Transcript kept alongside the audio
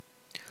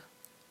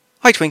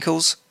Hi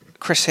Twinkles,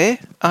 Chris here.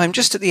 I'm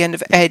just at the end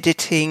of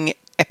editing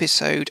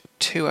episode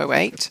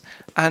 208,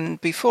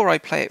 and before I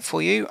play it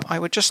for you, I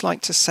would just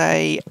like to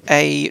say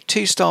a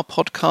 2-star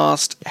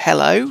podcast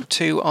hello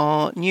to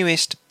our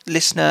newest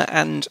listener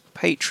and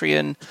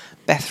Patreon,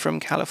 Beth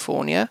from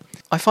California.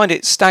 I find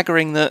it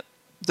staggering that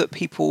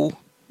people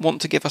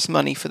want to give us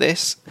money for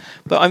this,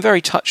 but I'm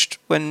very touched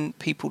when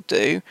people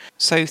do,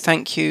 so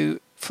thank you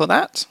for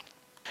that.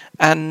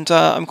 And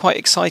I'm quite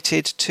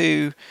excited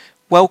to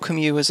welcome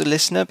you as a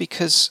listener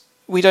because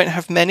we don't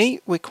have many.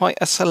 We're quite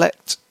a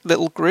select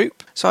little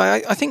group. So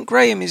I think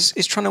Graham is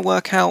trying to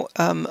work out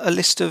a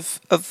list of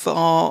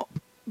our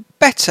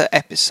better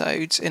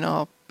episodes in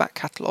our back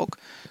catalogue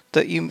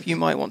that you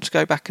might want to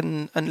go back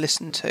and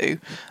listen to.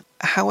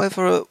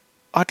 However,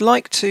 I'd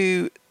like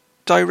to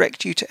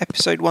direct you to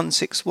episode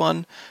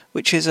 161,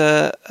 which is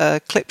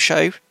a clip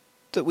show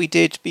that we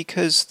did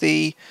because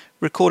the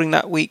recording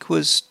that week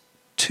was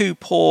too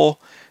poor,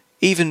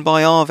 even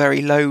by our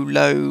very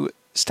low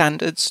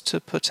standards, to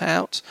put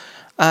out,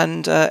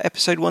 and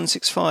episode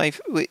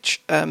 165,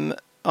 which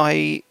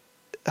I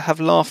have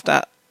laughed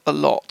at a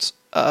lot,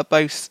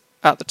 both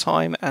at the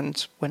time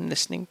and when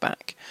listening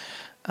back.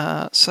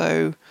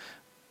 So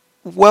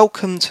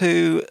welcome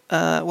to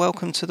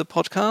the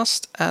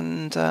podcast,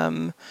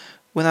 and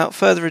without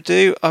further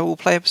ado, I will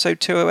play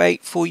episode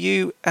 208 for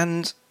you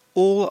and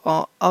all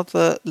our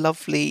other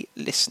lovely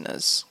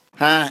listeners.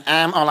 Hi,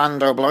 I'm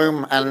Orlando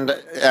Bloom, and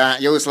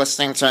you was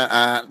listening to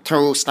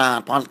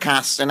 2-Star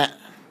Podcast, innit?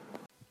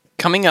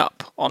 Coming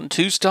up on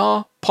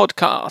 2-Star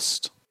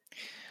Podcast.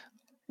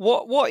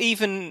 What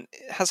even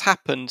has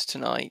happened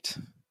tonight?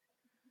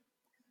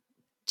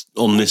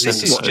 On this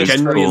episode,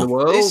 generally in the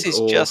world? This is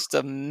just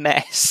a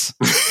mess.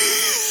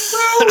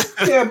 Well,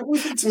 yeah, but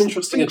we've had some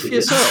interesting for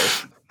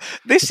yourself.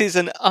 This is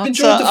an utter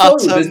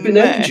There's been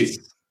mess. energy.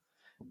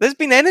 There's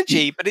been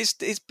energy, but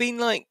it's been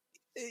like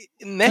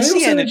messy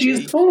Chaos energy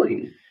is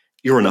fine.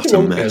 You're an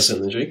utter mess.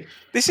 Energy.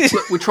 This is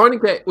We're trying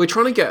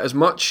to get as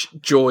much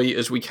joy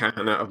as we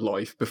can out of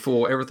life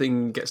before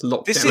everything gets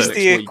locked down. This is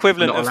the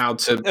equivalent We're not allowed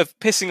to of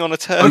pissing on a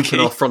turkey. open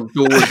our front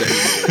doors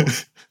anymore.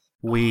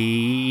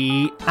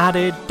 We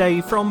added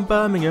Dave from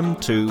Birmingham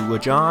to a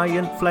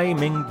giant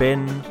flaming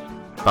bin,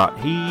 but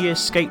he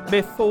escaped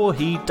before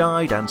he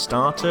died and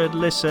started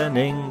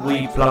listening.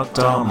 We plugged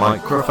our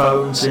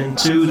microphones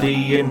into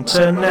the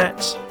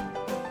internet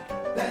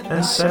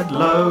and said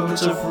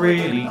loads of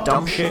really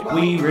dumb shit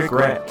we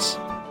regret.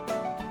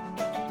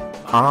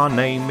 Our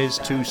name is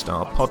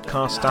 2-Star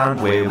Podcast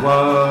and we're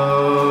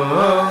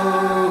woke.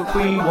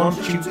 We want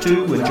you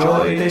to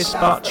enjoy this,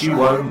 but you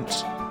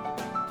won't.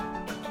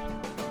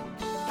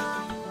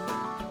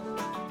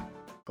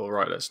 All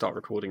right, let's start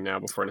recording now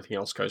before anything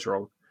else goes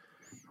wrong.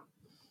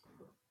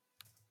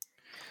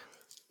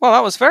 Well,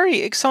 that was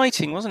very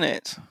exciting, wasn't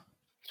it?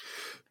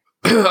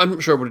 I'm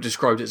not sure I would have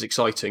described it as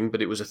exciting,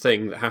 but it was a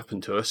thing that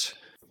happened to us.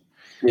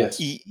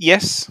 Yes.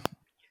 Yes.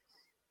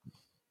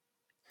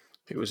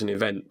 It was an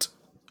event.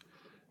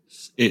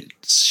 It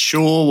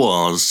sure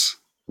was.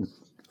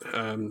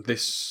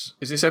 This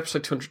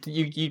episode 200.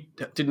 You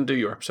didn't do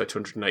your episode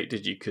 208,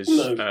 did you? Because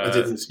No, I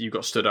didn't. You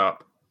got stood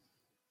up.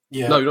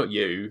 Yeah. No, not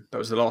you. That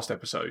was the last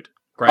episode.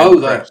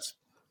 That.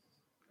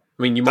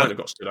 I mean, you might have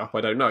got stood up.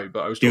 I don't know, but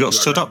I was. You got talking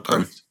stood about up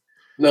then?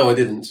 No, I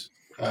didn't.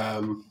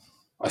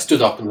 I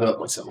stood up and hurt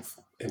myself.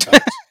 In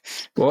fact.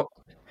 What?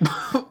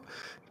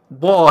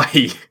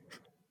 Why?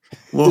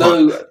 What?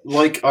 No,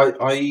 like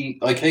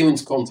I came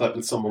into contact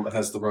with someone that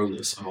has the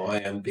Rona, so I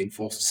am being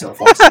forced to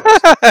self-isolate.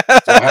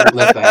 So I haven't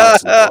left the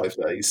house in 5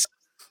 days,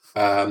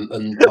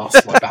 and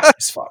thus my back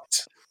is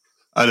fucked.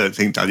 I don't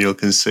think Daniel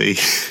can see.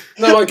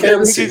 No, I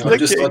can see. He's I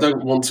looking.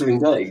 don't want to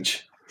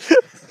engage.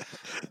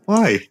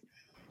 Why?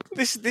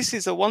 This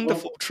is a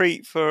wonderful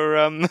treat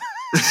for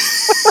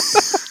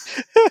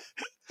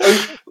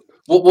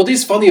What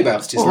is funny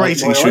about it is What like,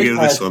 rating my should we give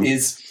this iPad one?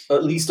 is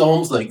at least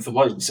arm's length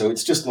away, so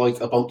it's just like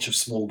a bunch of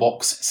small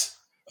boxes.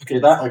 Okay,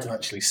 that I can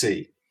actually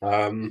see.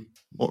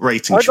 What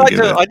rating I'd should like we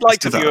give it? I'd like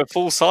to Let's give view a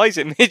full size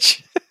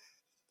image.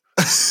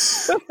 I'm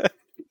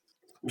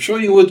sure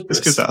you would.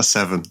 Let's give that a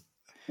 7.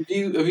 Have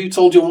you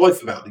told your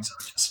wife about these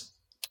ideas?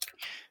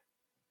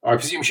 I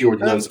presume she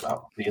already knows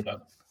about the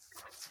event.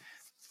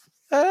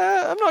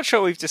 I'm not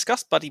sure we've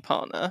discussed Buddy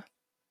Partner.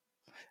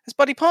 Has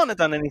Buddy Partner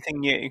done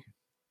anything new?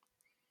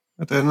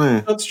 I don't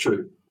know. That's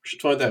true. We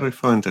should find How do we out.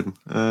 find him?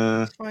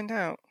 Let's find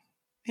out.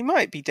 He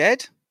might be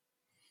dead.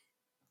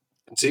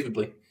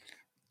 Conceivably.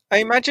 I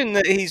imagine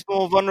that he's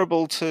more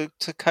vulnerable to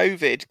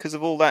COVID because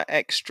of all that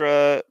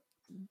extra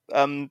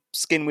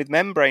skin with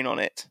membrane on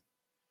it.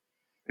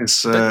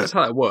 It's That's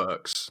how it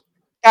works.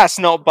 That's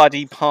not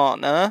Buddy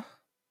Partner.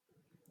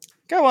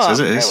 Go on. says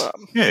it is. Go up.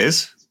 Yeah, it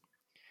is.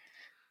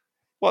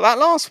 What, that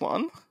last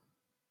one?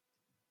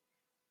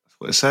 That's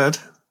what it said.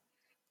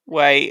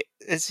 Wait,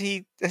 has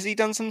he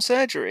done some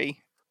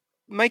surgery?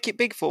 Make it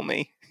big for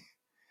me.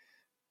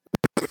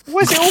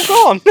 Where's it all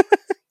gone?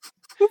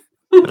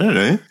 I don't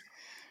know.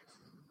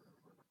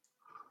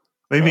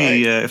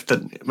 Maybe Right.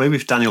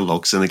 if Daniel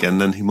logs in again,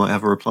 then he might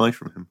have a reply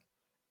from him.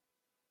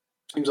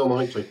 Seems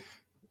unlikely.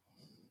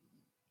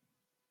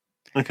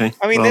 Okay.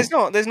 I mean,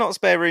 well, there's not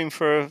spare room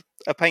for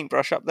a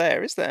paintbrush up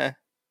there, is there?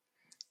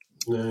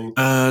 No.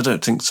 I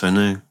don't think so.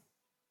 No.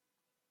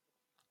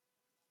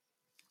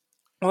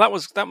 Well, that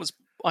was.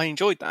 I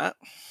enjoyed that.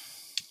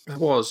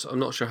 I'm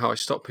not sure how I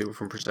stop people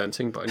from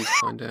presenting, but I need to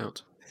find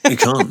out. You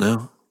can't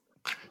now.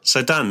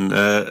 So Dan,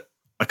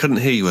 I couldn't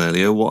hear you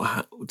earlier.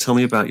 Tell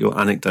me about your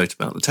anecdote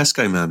about the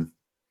Tesco man.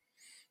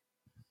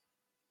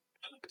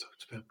 About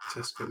the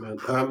Tesco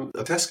man.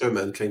 A Tesco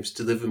man came to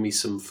deliver me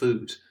some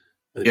food.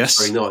 And Yes.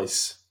 It was very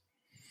nice.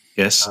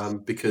 Yes.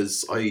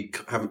 Because I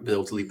haven't been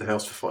able to leave the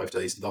house for 5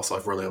 days, and thus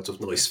I've run out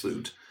of nice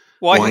food.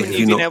 Why Why haven't have you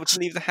you been not- able to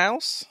leave the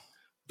house?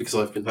 Because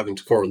I've been having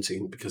to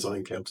quarantine because I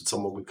encountered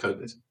someone with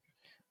COVID.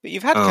 But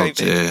you've had Oh COVID.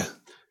 dear.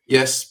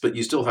 Yes, but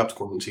you still have to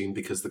quarantine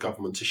because the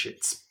government is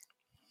shits.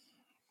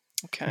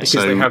 Okay. Because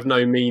So- they have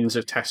no means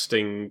of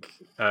testing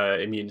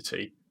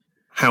immunity.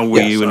 How were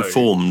Yeah, you so-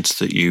 informed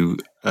that you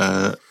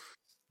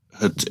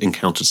had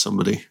encountered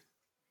somebody?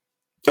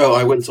 Oh,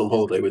 I went on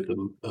holiday with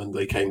them, and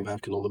they came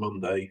back, and on the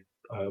Monday,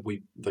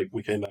 we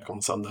came back on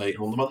the Sunday,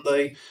 and on the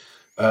Monday,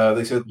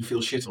 they said, "We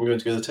feel shit, I'm going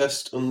to get a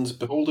test," and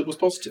behold, it was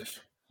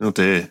positive. Oh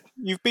dear.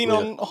 You've been Yeah.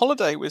 on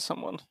holiday with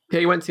someone. Yeah,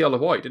 he went to the Isle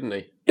of Wight, didn't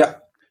he?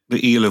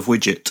 The Eel of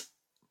Widget.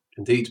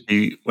 Indeed.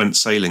 You went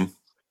sailing.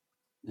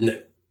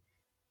 No.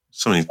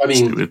 Something I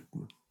mean- stupid.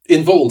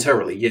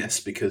 Involuntarily, yes,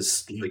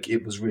 because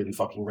it was really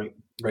fucking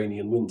rainy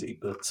and windy,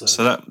 but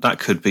So that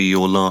could be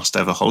your last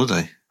ever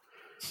holiday.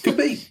 could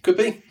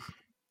be.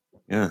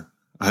 Yeah.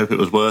 I hope it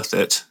was worth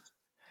it.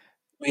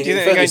 I mean, Do you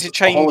in think they're going fairness, to a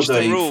change the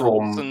holiday rules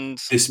from and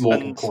this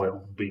mortal and-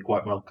 coil would be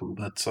quite welcome,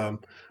 but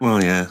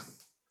Well, yeah.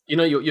 You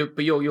know,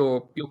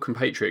 your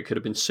compatriot could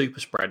have been super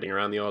spreading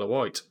around the Isle of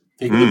Wight.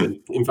 he could have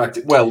been. In fact,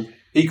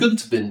 he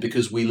couldn't have been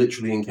because we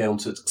literally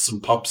encountered some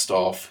pub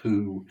staff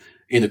who,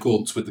 in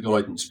accordance with the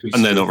guidance,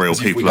 And they're not real as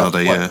if we people, are had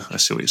they? flight. Yeah, I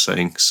see what you're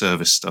saying.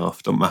 Service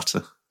staff, don't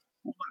matter.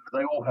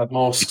 They all had You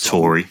masks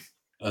Tory.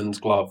 and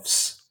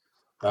gloves.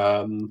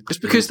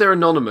 Just because they're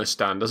anonymous,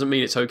 Dan, doesn't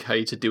mean it's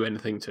okay to do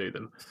anything to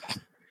them.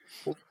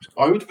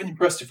 I would have been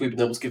impressed if we'd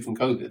been able to give them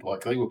COVID.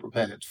 Like, they were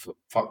prepared for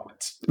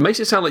fuckwits. It makes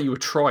it sound like you were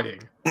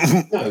trying.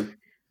 No.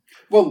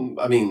 Well,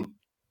 I mean,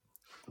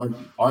 I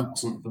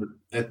wasn't, but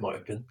Ed might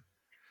have been.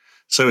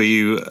 So are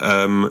you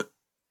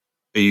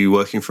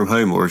working from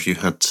home, or have you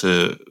had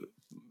to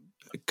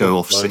go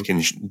off sick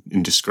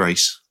in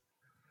disgrace?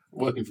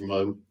 Working from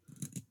home.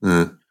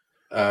 Yeah.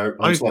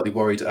 I'm slightly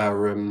worried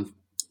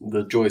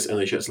the joyous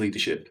NHS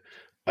leadership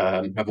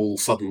have all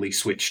suddenly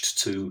switched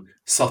to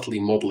subtly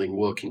modelling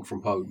working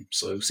from home.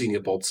 So senior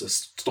bods are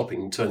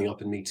stopping turning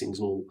up in meetings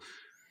and all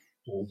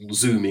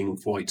zooming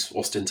quite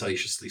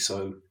ostentatiously.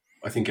 So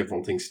I think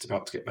everyone thinks it's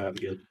about to get bad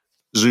again.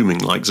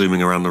 Zooming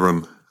around the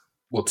room.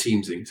 Well,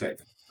 teamsing,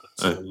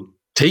 technically.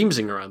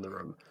 Teamsing around the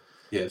room.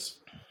 Yes.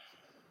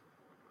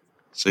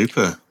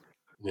 Super.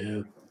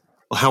 Yeah.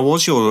 Well, how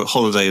was your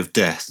holiday of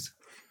death?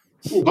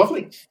 Oh,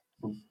 lovely.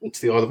 Went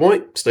to the Isle of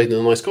Wight, stayed in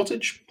a nice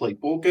cottage, played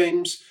board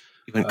games,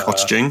 You went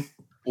cottaging.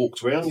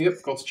 walked around,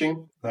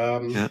 cottaging.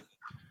 Yeah.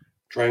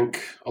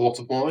 Drank a lot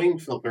of wine,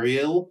 felt very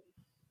ill,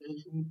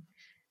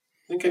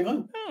 then came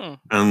home.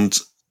 And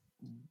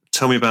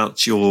tell me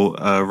about your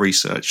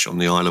research on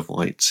the Isle of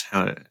Wight.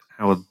 How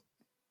are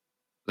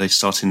they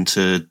starting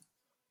to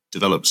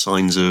develop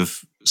signs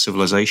of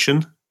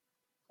civilization?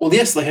 Well,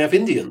 yes, they have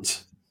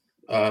Indians,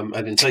 and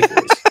in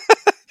takeaways.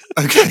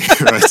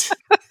 Okay, right.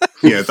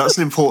 Yeah, that's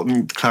an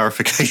important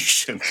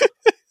clarification.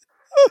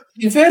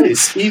 In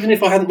fairness, even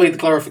if I hadn't made the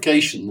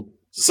clarification,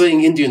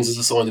 saying Indians as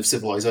a sign of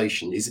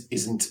civilization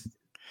isn't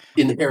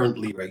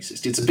inherently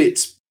racist. It's a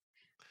bit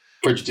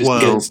prejudiced Well-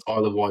 against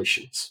Isle of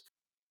Wighttians.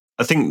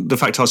 I think the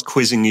fact I was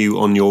quizzing you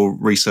on your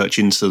research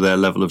into their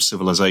level of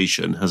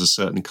civilization has a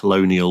certain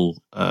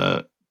colonial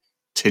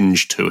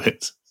tinge to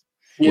it.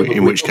 Yeah, in but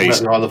we're which talking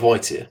case- about the Isle of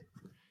Wight here.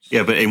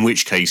 Yeah, but in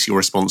which case your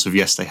response of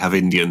yes, they have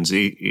Indians,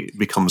 it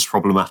becomes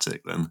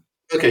problematic then.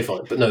 Okay,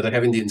 fine, but no, they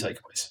have Indian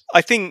takeaways.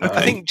 I think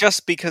Okay.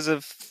 just because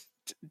of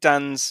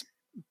Dan's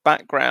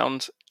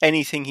background,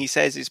 anything he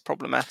says is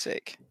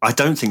problematic. I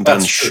don't think Dan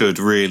That's true. should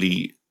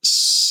really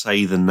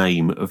say the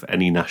name of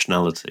any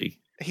nationality.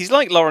 He's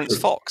like Lawrence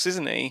True. Fox,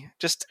 isn't he?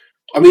 Just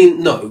I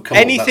mean, no, come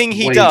anything on,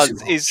 that's he way does too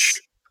much.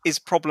 is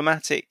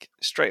problematic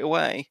straight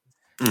away.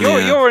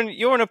 Yeah.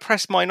 You're an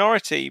oppressed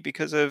minority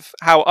because of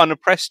how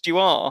unoppressed you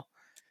are.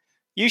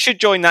 You should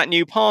join that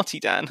new party,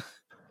 Dan.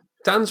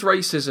 Dan's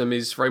racism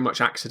is very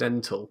much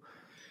accidental,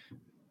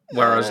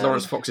 whereas Um,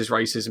 Lawrence Fox's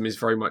racism is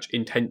very much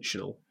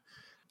intentional.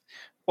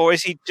 Or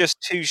is he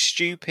just too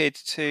stupid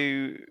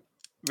to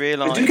I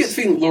realise? do get the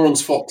feeling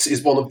Lawrence Fox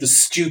is one of the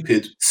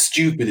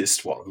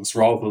stupidest ones,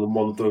 rather than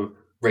one of the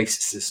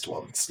racistest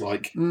ones.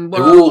 Like, they're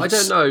Well, all I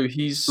don't know.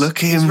 He's Look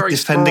at he's him very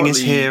defending his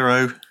smartly-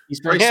 hero. He's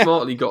very Yeah.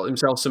 smartly got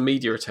himself some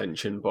media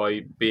attention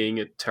by being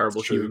a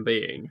terrible True. human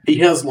being. He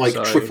has like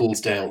So-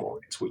 triples down on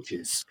it, which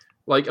is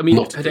Like, I mean,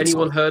 Not a had good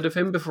anyone sign. heard of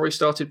him before he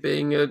started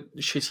being a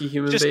shitty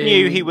human Just being?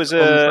 knew he was on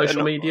an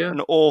social media.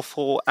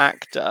 awful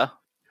actor.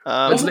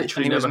 I'd And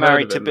literally he was never heard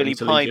married of to him Billy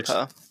until he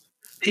Piper.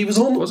 he was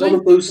on Was one he?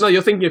 of those. No,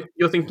 you're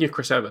thinking of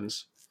Chris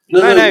Evans.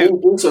 No.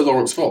 Also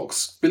Lawrence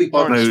Fox. Billy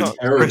Piper Lawrence was Fox.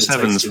 terrible Chris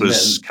Evans tasting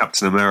was men.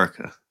 Captain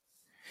America.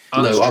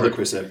 Oh, that's No, other true.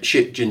 Chris Evans.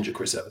 Shit, ginger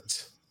Chris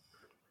Evans.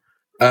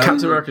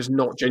 Captain America's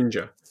not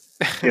ginger.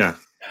 Yeah,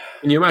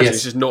 Can you imagine? Yes.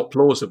 It's just not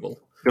plausible.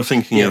 you're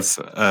thinking Yes.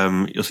 of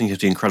the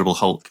Incredible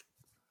Hulk.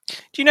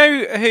 Do you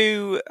know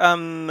who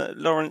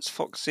Lawrence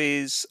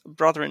Fox's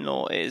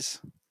brother-in-law is?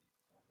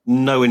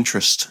 No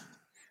interest.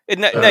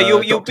 No,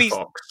 Dr.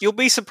 Fox. you'll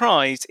be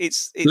surprised.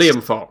 It's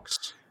Liam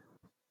Fox.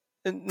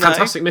 No,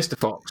 Fantastic Mr.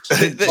 Fox.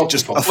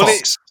 Just Fox. a Well,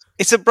 fox.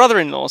 it's a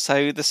brother-in-law,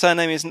 so the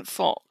surname isn't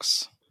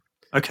Fox.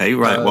 Okay,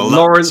 right. Well,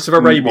 Lawrence that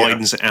of Arabia.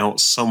 widens it out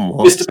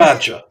somewhat. Mr.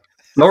 Badger.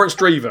 Lawrence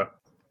Drever.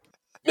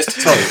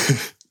 Mr.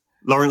 Toad.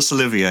 Laurence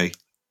Olivier.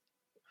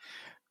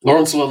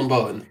 Lawrence Llewellyn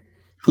Bowen.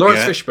 Lawrence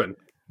Yeah. Fishburne.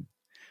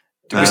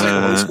 Do we say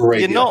Lawrence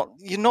Arabia?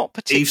 You're not Yves Saint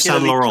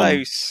particularly Laurent.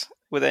 close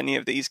with any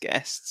of these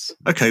guests.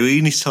 Okay, well,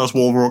 you need to tell us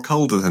warmer or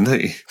colder then,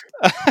 don't you?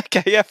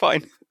 Okay, yeah,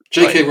 fine.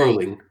 J.K.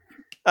 Rowling.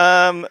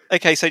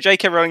 Okay, so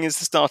J.K. Rowling is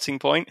the starting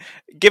point.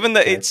 Given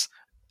that Okay. it's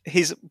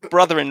his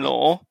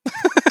brother-in-law,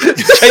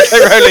 J.K.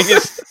 Rowling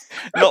is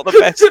not the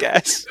best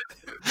guess.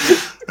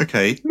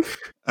 Okay.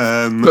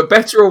 But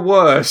better or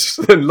worse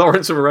than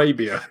Lawrence of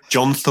Arabia?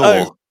 John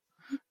Thor.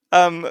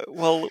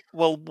 Well,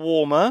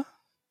 warmer.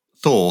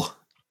 Thor.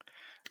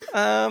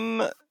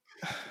 I'm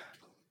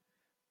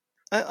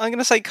going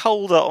to say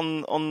colder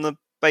on the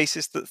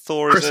basis that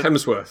Thor Chris is a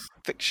Hemsworth.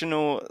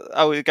 fictional.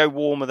 Oh, we'll go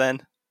warmer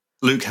then.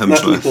 Luke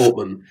Natalie Hemsworth.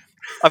 Portman.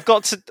 I've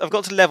got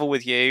to level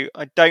with you.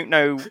 I don't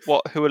know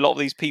who a lot of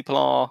these people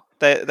are.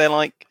 They're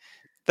like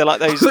I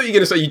those. thought you were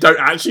going to say you don't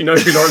actually know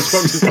who Lawrence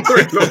Fox's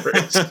brother-in-law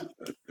is.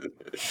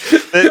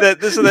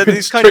 they're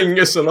these kind String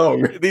us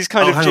along. of these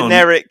kind Oh, of hang on.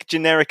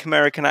 generic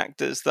American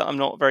actors that I'm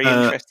not very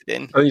interested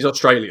in. I think he's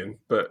Australian,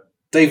 but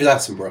David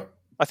Attenborough.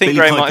 I think Billy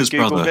Graham might have Piper's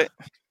googled brother. it.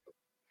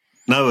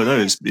 No,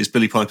 it's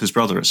Billy Piper's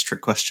brother. It's a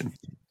trick question.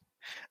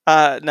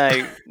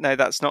 No,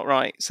 that's not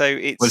right. So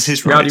it's Well, it's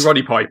his Rowdy right.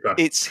 Roddy Piper.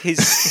 it's his.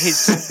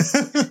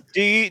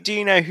 Do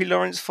you know who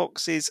Lawrence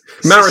Fox's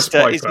Maris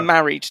sister is Piper.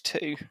 married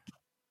to?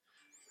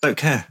 Don't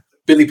care.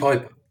 Billy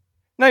Piper.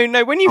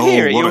 No. When you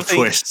hear it, what you'll a think.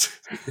 twist.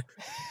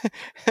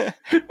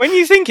 When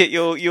you think it,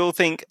 you'll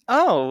think,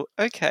 oh,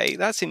 okay,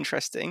 that's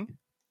interesting.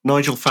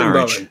 Nigel Jim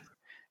Farage. Bowen.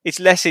 It's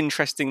less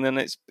interesting than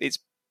it's.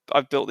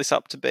 I've built this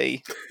up to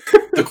be.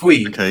 The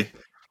Queen. Okay.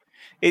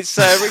 It's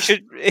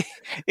Richard.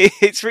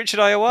 It's Richard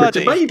Ayoade.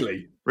 Richard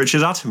Madeley.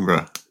 Richard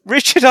Attenborough.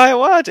 Richard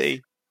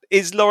Ayoade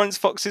is Lawrence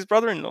Fox's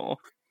brother-in-law.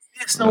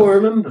 Yes, no, I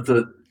remember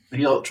that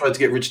he tried to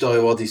get Richard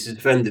Ayoade to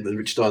defend him, and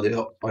Richard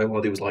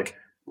Ayoade was like,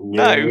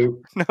 No.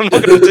 No, I'm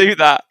not going to do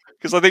that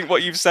because I think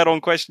what you've said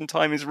on Question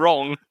Time is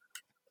wrong.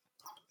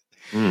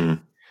 Hmm.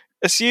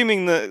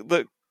 Assuming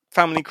that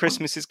family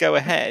Christmases go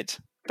ahead,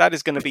 that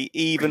is going to be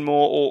even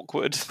more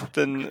awkward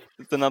than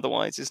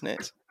otherwise, isn't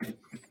it?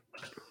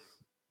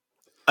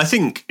 I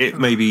think it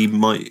maybe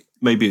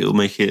it'll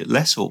make it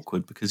less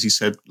awkward because he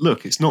said,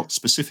 "Look, it's not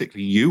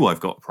specifically you I've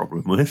got a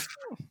problem with."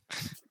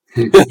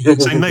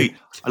 Saying, "Mate,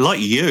 I like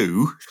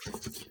you."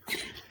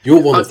 You're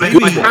one of the Maybe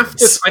good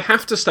ones. I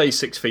have to stay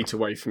 6 feet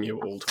away from you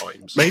at all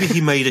times. Maybe he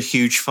made a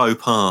huge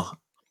faux pas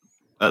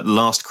at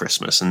last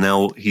Christmas, and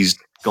now he's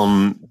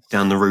gone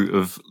down the route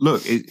of,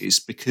 "Look, it's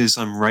because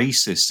I'm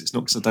racist. It's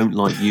not because I don't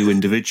like you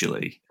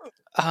individually."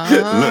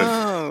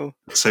 Oh,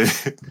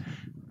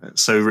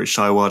 So Rich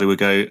Ayoade would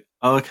go,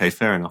 "Oh, okay,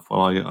 fair enough.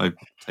 Well, I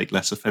take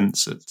less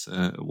offence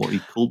at what he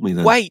called me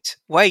then." wait.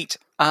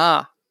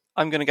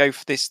 I'm going to go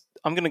for this.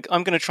 I'm going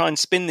to try and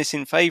spin this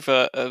in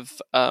favour of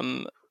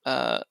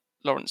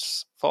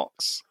Lawrence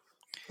Fox.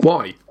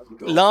 Why?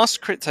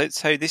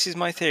 So this is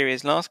my theory: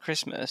 is last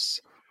Christmas,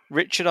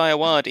 Richard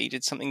Ayoade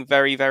did something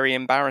very, very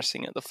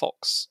embarrassing at the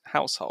Fox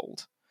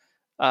household.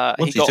 What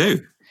did he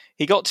do?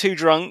 He got too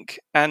drunk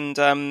and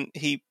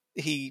he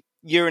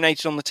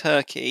urinated on the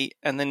turkey,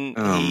 and then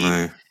Oh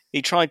no!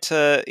 he tried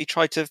to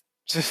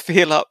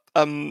feel up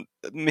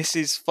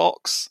Mrs.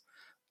 Fox,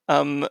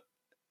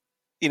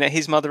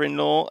 his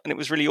mother-in-law, and it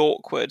was really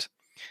awkward.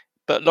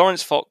 But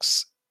Lawrence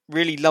Fox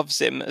really loves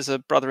him as a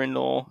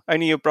brother-in-law.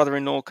 Only a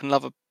brother-in-law can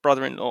love a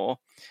brother-in-law.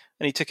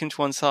 And he took him to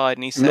one side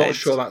and he I'm said, not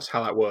sure that's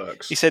how that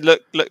works. He said,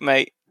 "Look,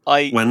 mate,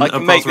 When I a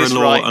can make this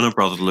brother-in-law right. and a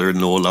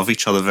brother-in-law love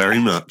each other very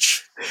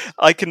much,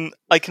 I can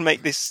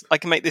make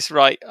this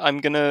right. I'm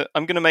gonna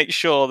make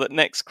sure that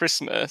next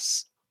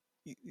Christmas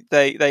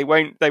they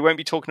won't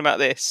be talking about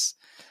this,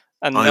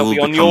 and I they'll will be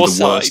on become your the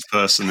side. worst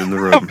person in the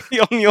They'll room. be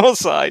on your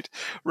side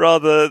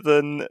rather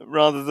than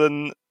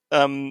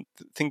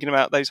thinking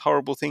about those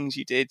horrible things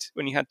you did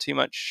when you had too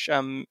much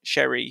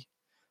sherry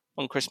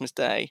on Christmas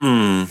Day.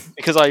 Hmm.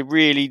 Because I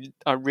really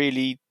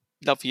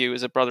love you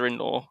as a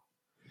brother-in-law,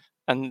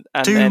 and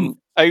then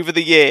over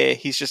the year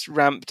he's just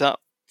ramped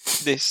up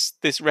this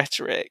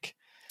rhetoric.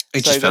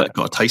 He just got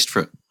a taste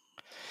for it.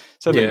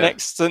 So the Yeah.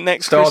 next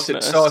Started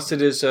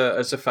Christmas,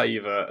 as a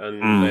favour,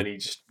 and then he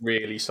just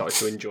really started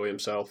to enjoy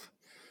himself.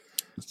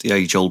 It's the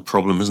age-old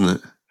problem, isn't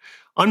it?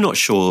 I'm not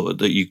sure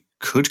that you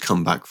could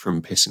come back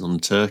from pissing on the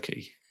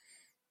turkey.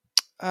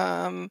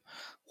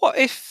 What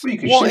if? Well, you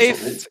could What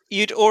shit on if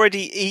you'd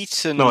already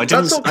eaten? No, I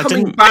didn't. That's not I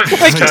coming didn't, back.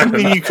 I didn't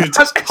mean you could.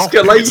 That's copy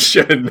it.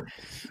 escalation.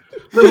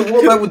 No, but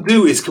what that would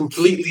do is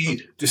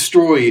completely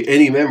destroy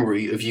any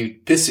memory of you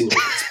pissing on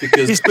it,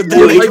 because Yes, but all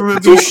then they you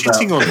remember you talk about-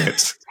 shitting on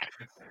it.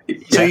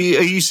 So are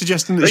you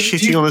suggesting that Like,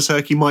 shitting on a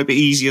turkey might be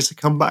easier to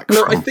come back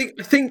No, from? I think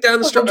Dan's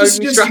I'm just only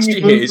suggesting strategy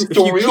you move here is the if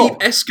you story keep on.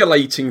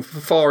 escalating for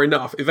far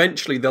enough,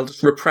 eventually they'll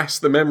just repress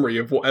the memory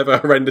of whatever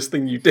horrendous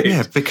thing you did.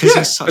 Yeah, because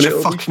he's such and a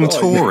it'll be fucking fine.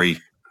 Tory.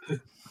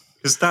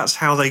 Because that's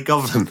how they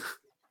govern.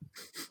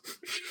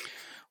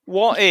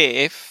 What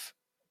if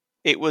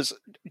it was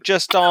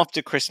just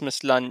after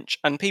Christmas lunch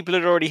and people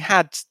had already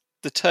had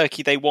the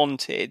turkey they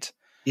wanted,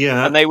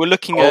 Yeah. and they were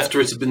looking at after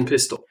it had been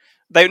pissed on.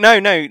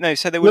 no.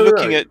 So they were No,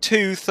 looking no. at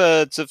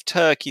 2/3 of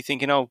turkey,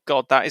 thinking, "Oh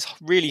God, that is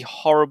really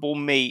horrible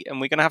meat, and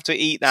we're going to have to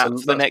eat that So for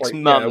the that's next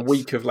like, month." a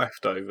week of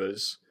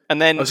leftovers.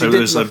 And then, Oh, So you did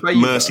there's them a a favour.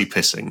 mercy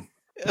pissing.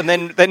 and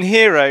then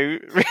Hero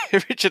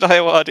Richard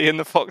Ayoade in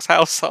the Fox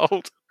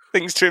household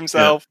thinks to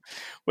himself,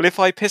 "Well, if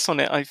I piss on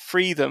it, I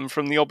free them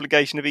from the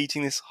obligation of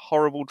eating this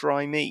horrible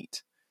dry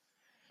meat."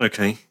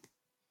 Okay.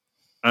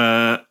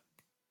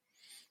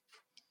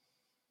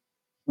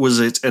 Was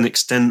it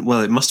an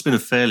Well, it must have been a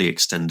fairly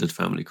extended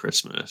family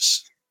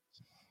Christmas.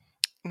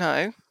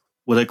 No,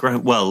 Were there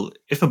Well,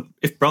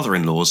 if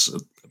brother-in-laws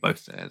are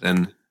both there,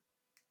 then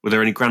were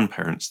there any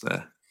grandparents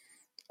there?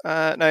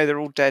 no, they're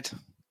all dead.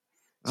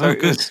 Oh, it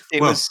good. Was,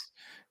 it Well, was.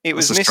 It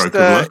was that's a stroke Mr.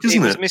 of luck,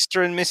 isn't was it?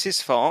 Mr. and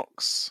Mrs.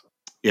 Fox,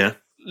 Yeah.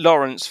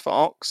 Lawrence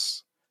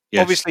Fox.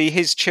 Yes. Obviously,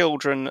 his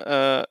children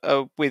are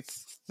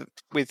with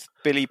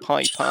Billy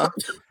Piper,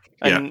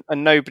 and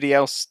nobody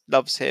else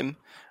loves him.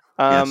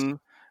 Yes.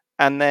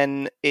 And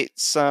then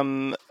it's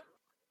Lawrence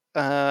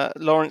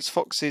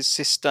Fox's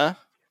sister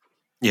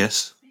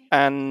Yes.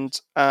 and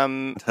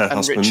Her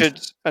husband.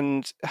 Richard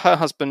and her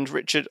husband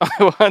Richard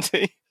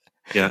Ayoade.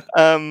 Yeah.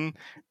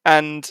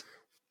 And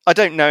I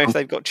don't know if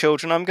they've got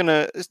children. I'm going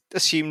to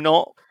assume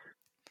not.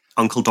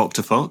 Uncle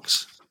Dr.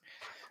 Fox.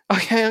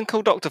 Okay,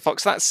 Uncle Dr.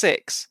 Fox. That's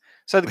 6.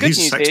 So the good He's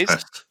a news sex is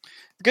pest.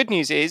 the good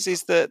news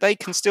is that they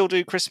can still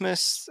do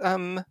Christmas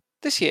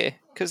this year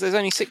because there's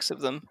only 6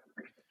 of them.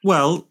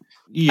 Well,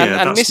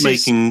 yeah, and that's Mrs.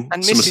 making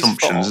and some Mrs.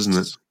 assumptions, Fox, isn't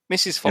it?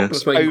 Mrs. Fox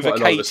That's making quite a lot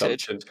of overcated.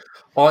 assumptions.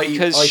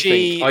 Because I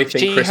she think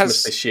Christmas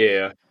has this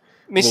year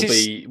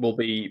Mrs. will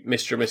be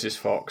Mr. and Mrs.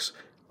 Fox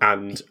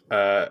and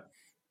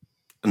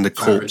And the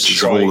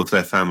corpses of all of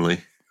their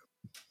family.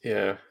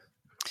 yeah.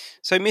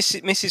 So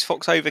Mrs.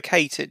 Fox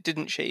overcated,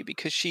 didn't she?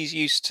 Because she's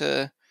used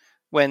to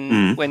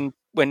when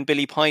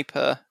Billy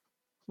Piper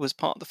was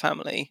part of the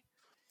family,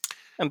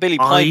 and Billy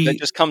Piper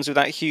just comes with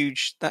that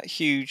huge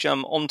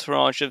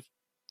entourage of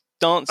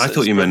dancers. I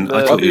thought you meant. I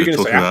thought thought you you were were gonna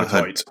talking say about her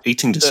appetite.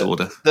 eating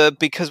disorder. The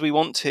because we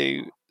want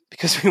to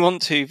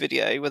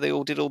video where they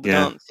all did all the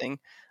dancing.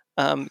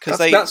 Because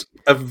that's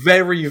a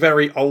very,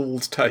 very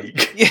old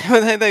take.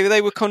 Yeah,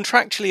 they were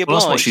contractually obliged. Well,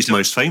 that's what she's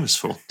most famous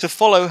for. To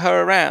follow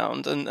her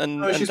around and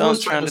She's dance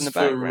most around in the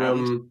famous for,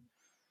 background.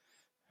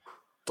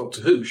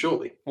 Doctor Who,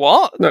 surely.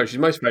 What? No, she's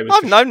most famous.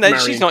 I've for known that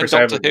marrying she's not in Chris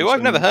Doctor Evans Who. I've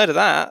and- never heard of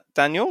that,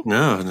 Daniel.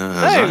 No,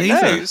 No,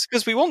 it's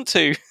because we want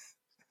to.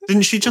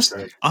 Didn't she just?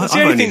 Okay. That's the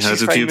I've only only thing heard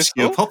she's of the famous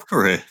obscure for. pop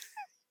career.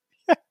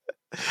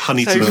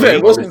 Honey So to To the be fair,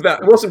 it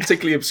Moon. wasn't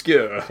particularly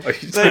obscure. Like,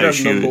 they No, had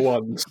she- number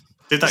ones.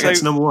 Did that So- get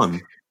to number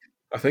 1?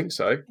 I think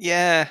so.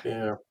 Yeah.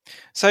 Yeah.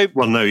 So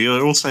Well, no,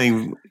 you're all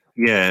saying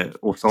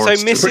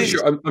authority.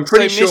 Mrs. I'm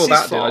pretty So sure Mrs.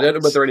 that did. I don't know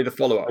Fox- whether any of the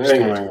follow-ups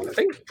Hang did. on. I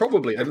think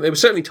probably. And they were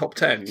certainly top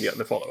 10 yet in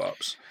the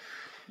follow-ups.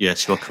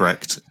 Yes, you're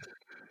correct.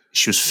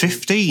 She was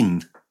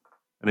 15,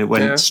 and it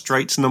went Yeah.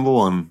 straight to number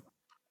 1.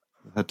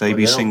 Her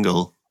debut hell.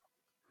 single.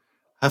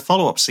 Her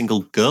follow-up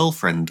single,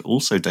 "Girlfriend,"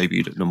 also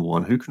debuted at number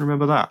 1. Who can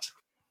remember that?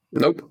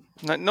 Nope.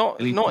 no, not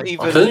Billy not Piper.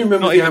 even I can only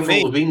remember not the even Avril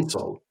me. Lavigne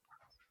song.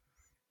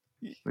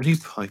 Billy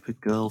Piper,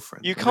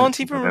 "Girlfriend." You I don't can't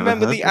think even I've ever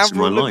remember heard the this in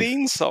my Avril life.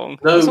 Lavigne song.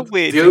 No, That's a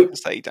weird the thing o- to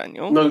say,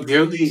 Daniel. No, the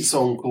only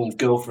song called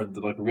Girlfriend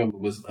that I can remember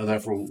was an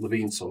Avril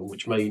Lavigne song,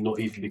 which may not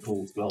even be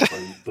called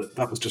Girlfriend, but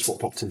that was just what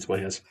popped into my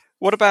head.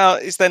 What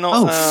about? Is there not?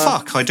 Oh,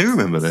 fuck, I do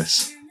remember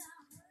this.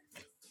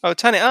 Oh,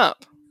 turn it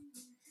up.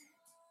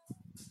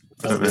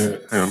 I don't know.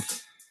 Hang on.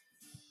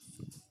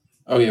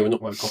 Oh yeah, we're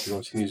not by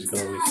copyrighted music,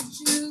 are we?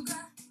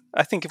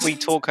 I think if we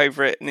talk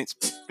over it and it's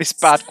this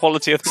bad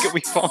quality, I think it'll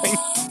be fine.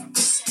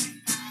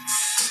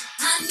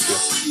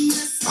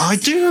 I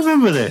do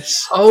remember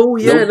this. Oh,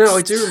 yeah, Nope. no,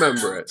 I do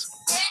remember it.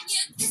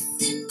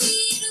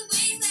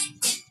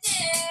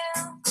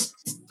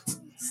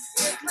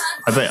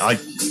 I bet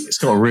it's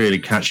got a really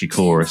catchy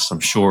chorus, I'm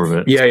sure of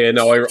it. Yeah,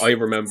 no, I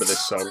remember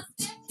this song.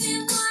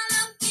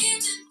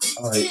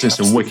 Just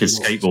some wicked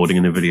skateboarding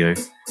in the video.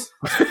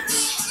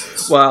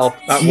 Well,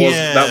 that was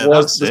Yeah, that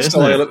was that's the it, isn't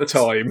style it? at the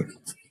time.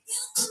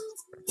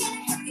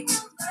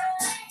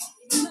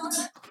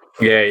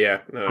 Yeah.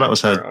 No, That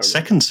was I her remember.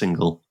 second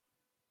single.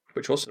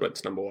 Which also went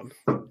to number 1.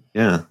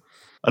 Yeah.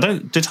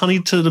 Did Honey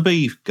to the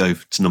Bee go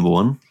to number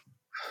 1?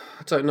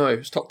 I don't know. It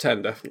was top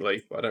 10,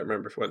 definitely, but I don't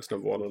remember if it went to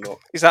number 1 or not.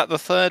 Is that the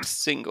third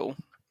single?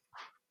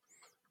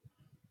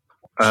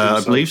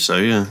 I believe so,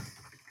 yeah.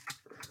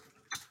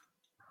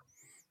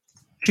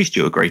 She's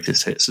due a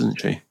greatest hits, isn't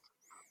she?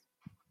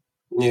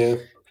 Yeah.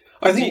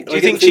 I think. Do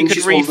you think she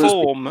could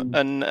reform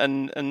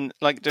and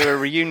like do a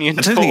reunion?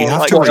 I don't think you have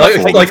like, to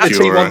reform like a if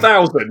you're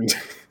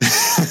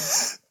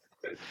T1000.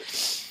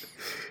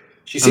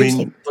 She seems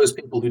mean- like those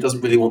people who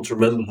doesn't really want to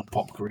remember her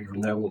pop career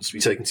and now wants to be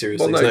taken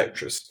seriously Well, as no. an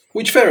actress.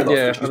 Which, fair enough,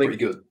 Yeah, which I was think-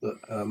 pretty good. But,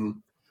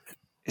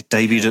 It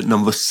debuted at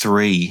number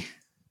 3.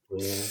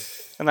 yeah.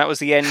 and that was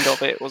the end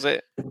of it, was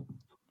it?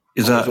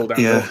 Is It was all that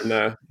downhill from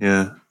there.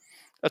 yeah?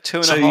 A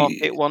 2.5 So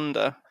hit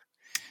wonder.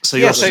 So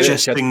Yeah, you're so-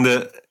 suggesting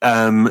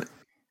that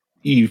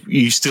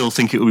you still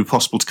think it would be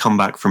possible to come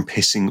back from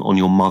pissing on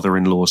your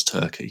mother-in-law's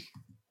turkey?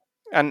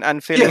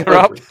 And filling Yeah, her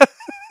up.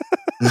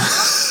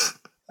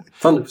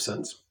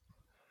 100%.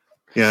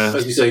 Yeah.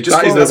 As you say, just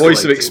That is the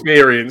voice of escalating.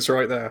 experience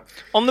right there.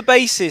 On the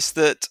basis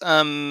that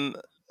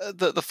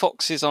that the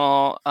Foxes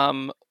are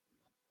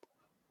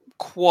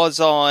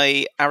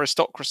quasi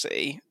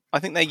aristocracy, I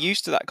think they're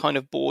used to that kind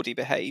of bawdy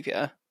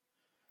behaviour,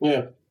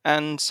 Yeah.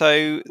 and so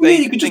Yeah, they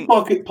you could just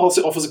think, pass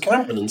it off as a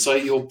Cameron and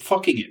say you're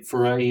fucking it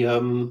for a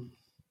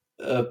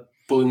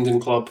Bullingdon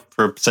Club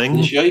For a thing?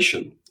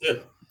 initiation. Yeah,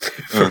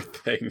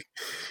 Thing.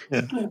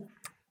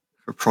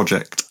 For a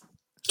project.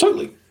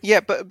 totally.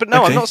 yeah, but no,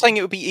 I'm Okay. not saying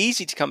it would be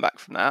easy to come back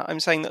from that. I'm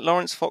saying that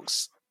Lawrence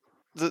Fox,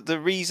 the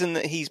reason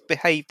that he's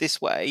behaved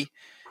this way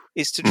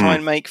is to try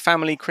and make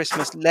family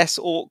Christmas less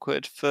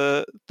awkward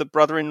for the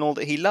brother-in-law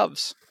that he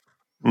loves.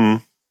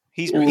 Mm.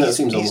 He's I mean, that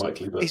seems he's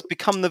unlikely, but he's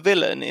become the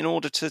villain in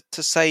order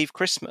to save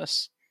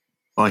Christmas.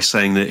 By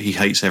saying that he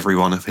hates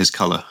everyone of his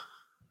colour.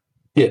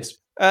 yes,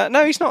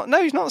 No, he's not.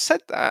 No, he's not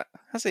said that,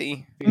 has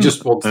he? he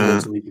just wants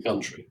them to leave the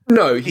country.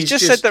 No, He's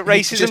just said that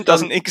he's racism just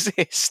doesn't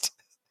exist.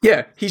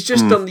 Yeah, he's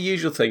just done the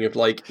usual thing of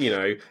like,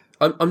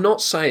 I'm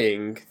not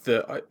saying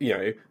that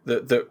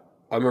that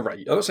I'm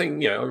I'm not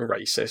saying I'm a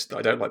racist. That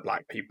I don't like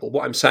black people.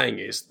 What I'm saying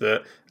is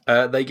that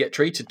they get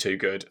treated too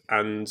good,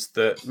 and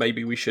that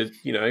maybe we should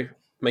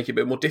make it a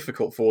bit more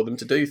difficult for them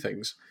to do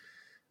things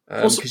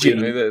because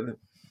Possibly.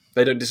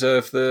 they don't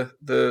deserve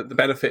the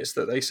benefits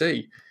that they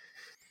see.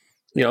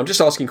 I'm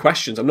just asking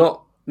questions. I'm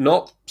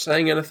not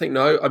saying anything.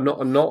 No, I'm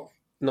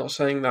not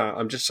saying that.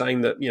 I'm just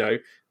saying that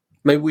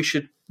maybe we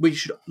should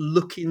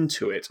look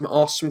into it and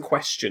ask some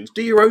questions.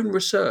 Do your own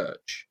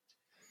research.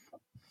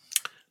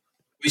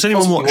 Has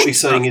anyone Possibly watched what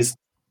he's saying is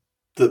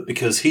that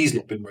because he's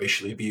not been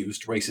racially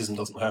abused, racism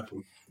doesn't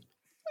happen.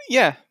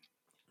 Yeah,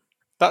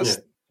 that's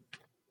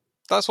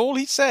all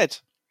he said.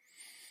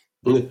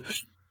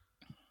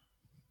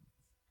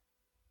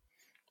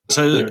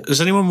 So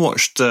has anyone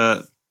watched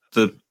the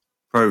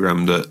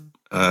programme that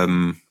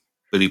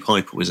Billy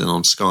Piper was in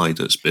on Sky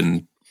that's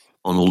been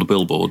on all the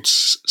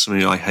billboards?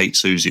 Something I Hate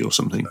Susie or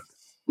something.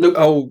 Nope.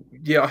 Oh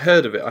yeah, I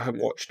heard of it. I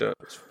haven't watched it.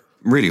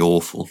 Really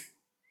awful.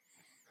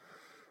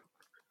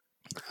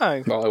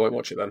 Oh, Well, I won't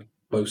watch it then.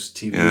 Most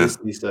TV Yeah. is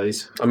these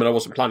days. I mean, I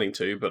wasn't planning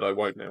to, but I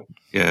won't now.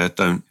 Yeah,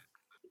 don't.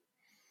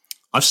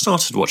 I've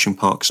started watching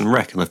Parks and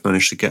Rec, and I've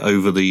managed to get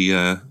over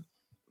the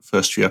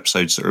first few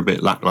episodes that are a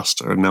bit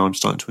lackluster, and now I'm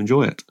starting to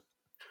enjoy it.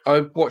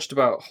 I watched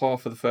about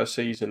half of the first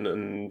season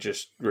and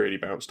just really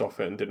bounced off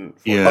it and didn't.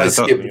 Yeah, I I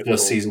skipped anything the at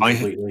first all. season I-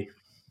 completely.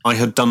 I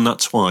had done that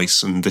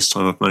twice, and this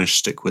time I've managed to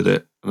stick with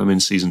it, and I'm in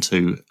season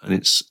 2, and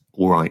it's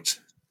all right.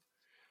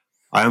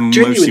 I am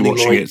mostly Genuinely,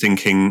 watching like- it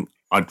thinking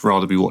I'd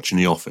rather be watching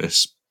The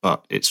Office,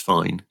 but it's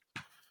fine.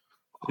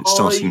 It's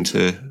starting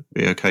to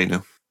be okay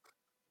now.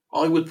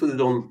 I would put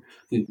it on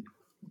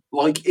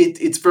like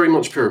it's very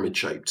much pyramid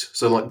shaped.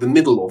 So like the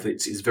middle of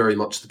it is very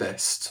much the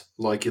best.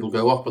 Like it'll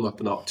go up and up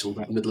and up till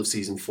about the middle of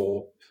season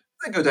 4.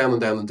 Then go down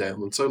and down and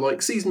down. And so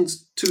like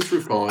seasons 2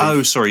 through 5.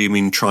 Oh, sorry, you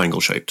mean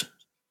triangle shaped?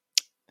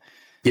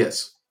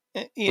 yes.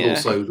 But yeah.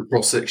 also the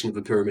cross section of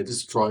the pyramid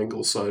is a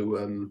triangle.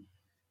 So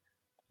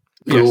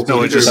Yes, also no,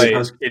 the I just-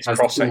 pyramid say it's has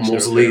cross-section the of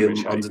mausoleum pyramid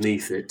shaped.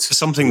 underneath it.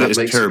 Something And that is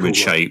makes it pyramid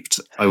cooler. shaped,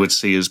 I would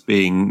see as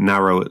being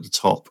narrow at the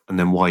top and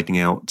then widening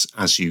out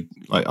as you.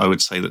 Like, I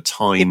would say that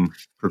time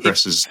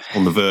progresses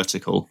on the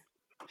vertical.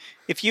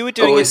 If you were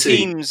doing I a see.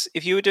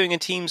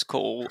 Teams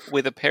call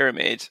with a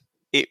pyramid,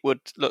 it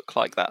would look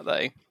like that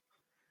though.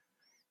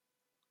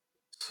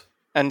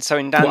 And so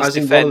in Dan's Well, as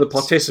in defense, one of the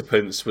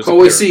participants was.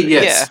 Oh, a I see.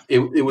 pyramid. Yes, it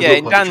would yeah, look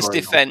in like a Dan's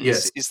triangle. defense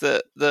Yes. is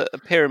that a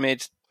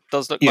pyramid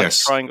does look like a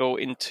Yes. triangle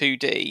in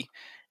 2D.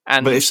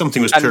 And But if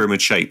something was and-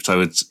 pyramid shaped, I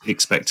would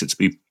expect it to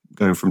be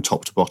going from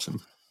top to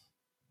bottom,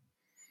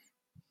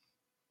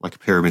 like a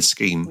pyramid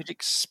scheme. we'd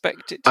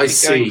expect it to I be going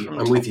see. from I'm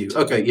top with you. to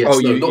Okay, yes. Oh,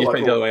 no, you not like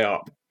think the other way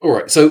up. All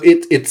right, so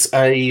it's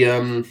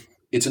a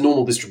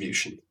normal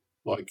distribution.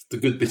 Like the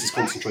good bit is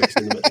concentrated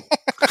in the middle.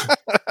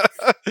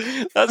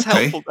 That's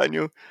Okay. helpful,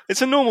 Daniel.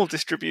 It's a normal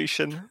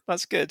distribution.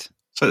 That's good.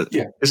 So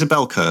Yeah. it's a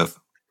bell curve.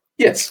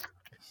 Yes,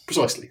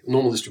 precisely. A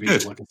normal distribution,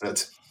 Good. like I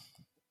said.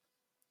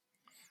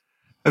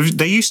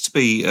 There used to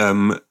be a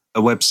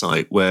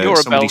website where You're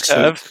a bell somebody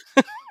curve.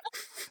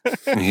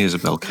 Here's a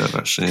bell curve,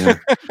 actually. Yeah.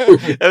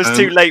 It was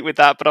too Um, late with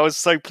that, but I was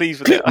so pleased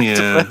with it. I had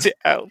to Yeah. let it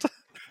out.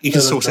 You can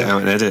Yeah, sort it that's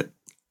out in edit.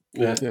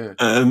 Yeah. Yeah.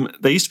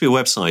 There used to be a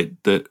website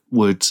that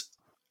would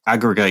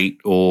aggregate,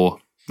 or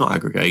not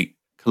aggregate,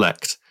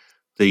 collect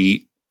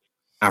the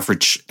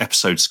average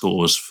episode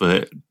scores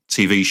for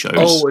TV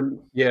shows and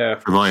yeah,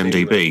 from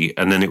IMDb,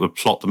 and then it would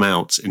plot them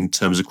out in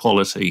terms of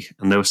quality.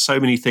 And there were so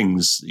many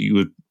things that you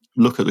would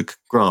look at the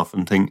graph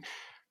and think,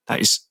 that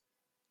is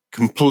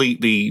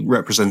completely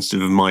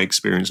representative of my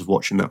experience of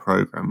watching that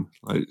program.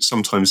 Like,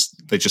 sometimes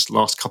they just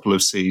last couple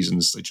of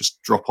seasons, they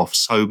just drop off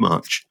so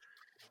much.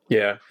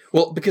 Yeah.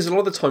 Well, because a lot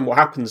of the time what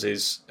happens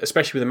is,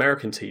 especially with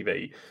American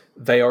TV,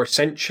 they are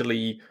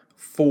essentially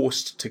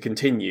forced to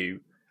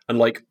continue. And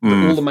like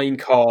all the main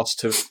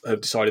cast have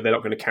decided they're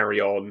not going to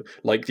carry on.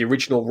 Like the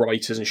original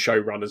writers and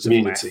showrunners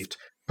have left.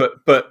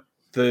 But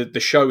the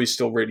show is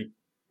still really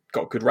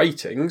got good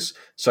ratings.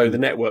 So the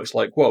network's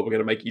like, well, we're going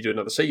to make you do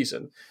another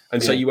season.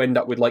 And so you end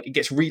up with like, it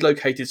gets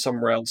relocated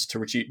somewhere else to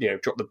reduce,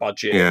 drop the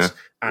budget.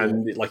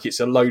 And like it's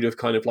a load of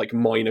kind of like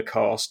minor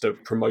cast are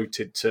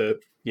promoted to,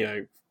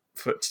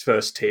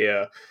 first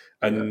tier.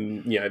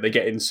 And, they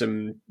get in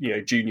some,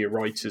 junior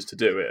writers to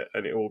do it.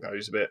 And it all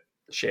goes a bit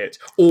shit.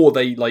 Or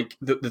they like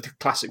the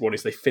classic one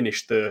is they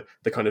finish the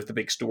kind of the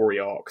big story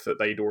arc that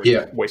they'd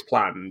always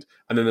planned,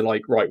 and then they're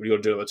like, right, we've got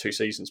to do another 2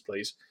 seasons,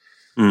 please.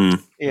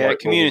 Yeah,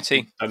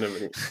 Community.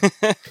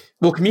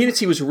 Well,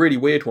 Community was a really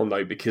weird one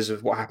though, because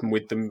of what happened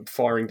with them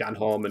firing Dan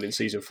Harmon in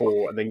season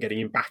 4 and then getting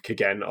him back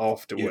again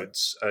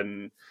afterwards.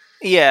 And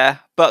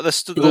but the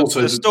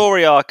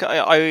story arc,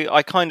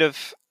 I kind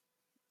of.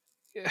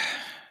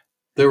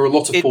 There were a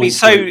lot of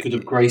points where it could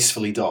have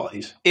gracefully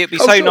died. It'd be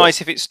nice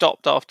if it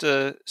stopped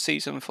after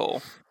season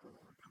 4.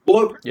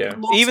 Well,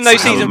 even though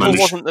season 4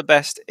 wasn't the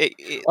best, I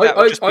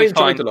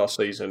enjoyed the last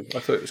season. I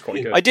thought it was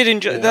quite good. I did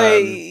enjoy.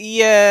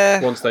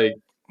 Once they,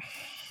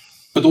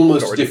 but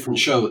almost a different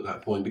show at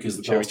that point because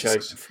the Chevy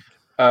Chase.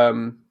 I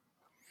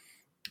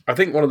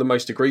think one of the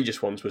most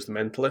egregious ones was The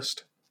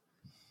Mentalist.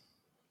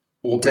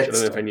 Or Dexter. I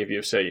don't know if any of you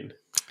have seen.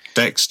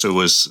 Dexter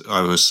was,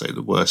 I would say,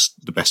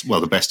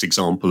 the best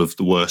example of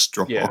the worst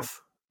drop off.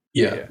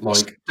 Yeah,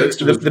 like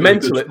the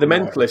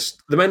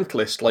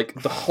Mentalist,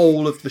 like the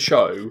whole of the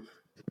show,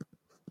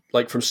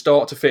 like from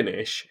start to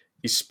finish,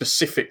 is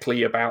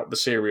specifically about the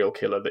serial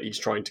killer that he's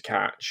trying to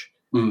catch.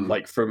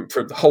 Like from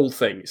the whole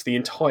thing, it's the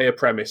entire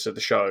premise of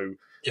the show.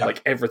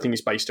 Like everything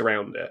is based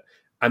around it,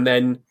 and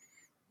then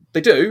they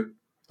do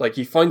like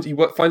he finds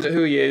out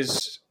who he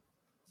is,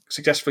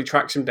 successfully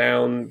tracks him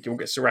down, he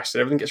gets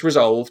arrested, everything gets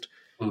resolved.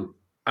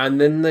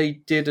 And then they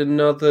did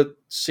another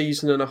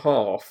season and a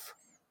half.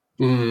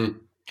 And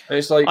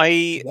it's like,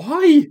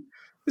 why?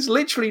 There's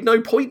literally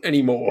no point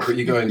anymore. Where are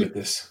you going with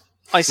this?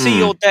 I see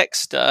your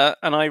Dexter,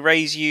 and I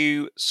raise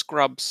you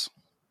Scrubs.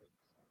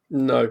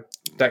 No,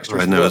 Dexter.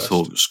 I never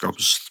thought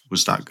Scrubs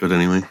was that good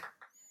anyway.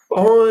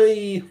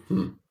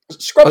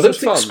 Scrubs was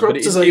fun, but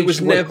it was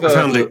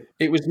never.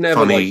 It was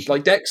never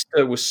like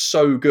Dexter was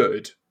so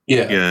good.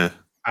 Yeah.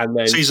 And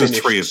then season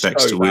 3 of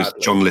Dexter with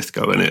John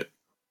Lithgow in it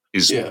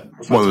is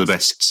one of the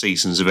best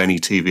seasons of any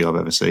TV I've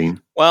ever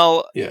seen.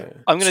 Well,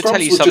 I'm going to tell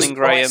you something,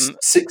 Graham.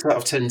 6 out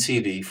of 10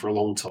 TV for a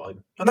long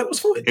time, and that was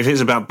fine. If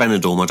it's about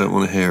Benidorm, I don't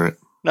want to hear it.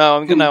 No,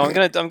 I'm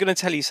going to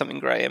tell you something,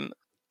 Graham.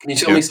 Can you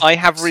tell me? I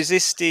have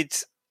resisted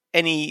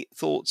any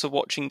thoughts of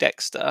watching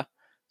Dexter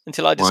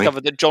until I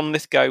discovered that John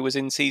Lithgow was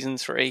in season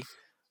 3,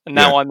 and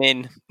now I'm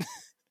in.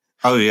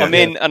 Oh yeah, I'm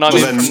in, and I'm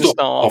in from the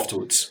start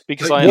afterwards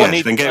because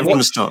then get it from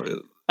the start.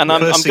 And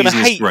I'm going to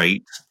hate.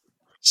 Great.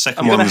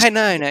 Second I'm one is I'm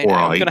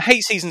going to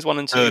hate seasons 1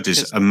 and 2. Third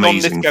is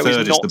amazing.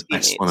 Third is the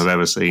best one I've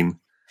ever seen.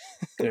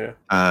 Yeah,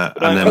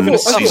 and then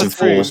season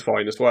 4 was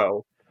fine as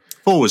well.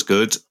 4 was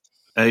good.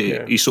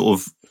 He sort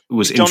of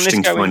was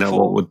interesting to find out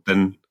what would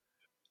then.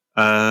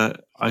 I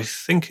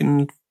think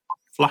in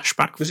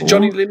flashback. Was it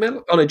Johnny Lee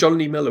Miller? Oh no,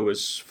 Johnny Lee Miller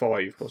was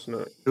 5,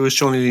 wasn't it? Who was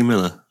Johnny Lee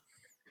Miller?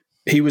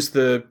 He was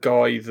the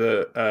guy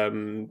that.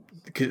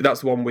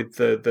 That's the one with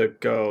the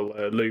girl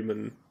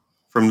Lumen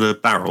from the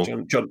barrel.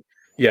 John,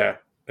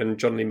 and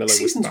John Lee Miller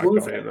was the bad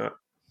guy in that.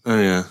 Oh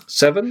yeah,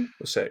 7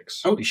 or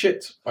 6? Holy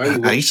shit!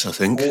 8, I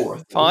think.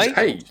 5, 8.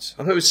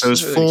 I thought it was. So it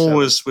was 4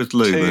 was with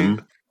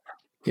Lumen.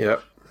 2. Yeah.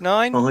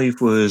 9.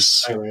 5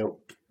 was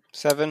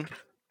 7.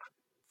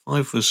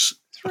 5 was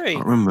 3. I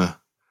can't remember.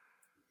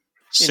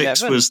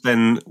 6 was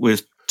then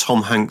with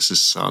Tom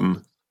Hanks's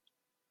son.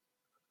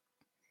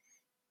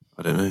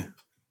 I don't know.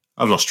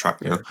 I've lost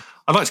track now.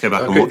 I'd like to go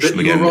back and watch them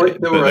again.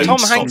 Right. Tom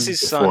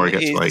Hanks's son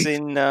is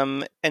in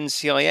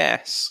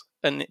NCIS.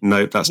 And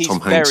no, that's Tom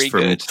Hanks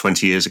from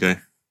 20 years ago.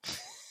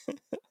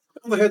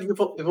 They had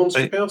Yvonne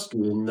Strahovski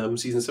in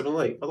season 7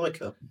 and 8. I like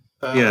her.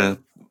 Yeah,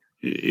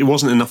 it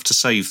wasn't enough to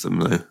save them,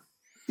 though.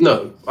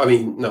 No, I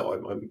mean, no.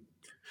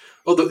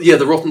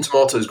 The Rotten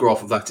Tomatoes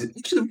graph of that. The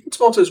Rotten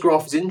Tomatoes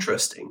graph is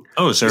interesting.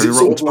 Oh, is there a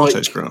Rotten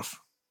Tomatoes graph?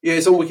 Yeah,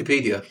 it's on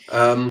Wikipedia.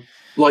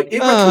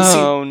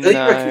 They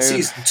reckon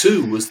season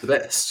 2 was the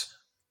best.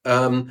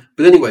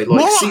 But anyway,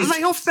 what? Are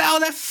they off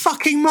their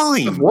fucking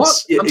minds? Of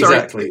what? Yeah,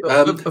 exactly.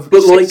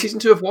 Season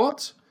 2 of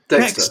what?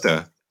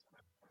 Dexter.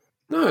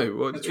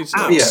 No, it's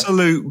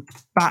absolute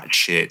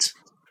batshit.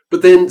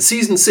 But then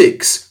season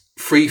 6,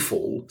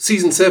 freefall.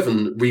 Season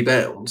 7,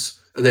 rebounds,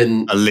 and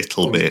then a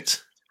little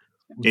bit.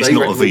 It's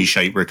not a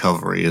V-shaped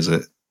recovery, is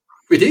it?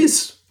 It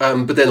is.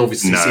 But then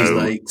obviously No. season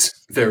 8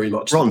 very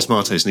much. Rotten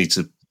Tomatoes need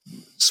to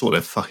sort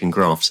their fucking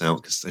graphs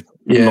out because they're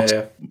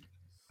Yeah.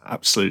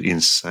 absolutely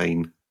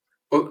insane.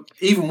 Well,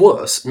 even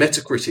worse,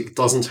 Metacritic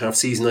doesn't have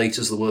season 8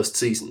 as the worst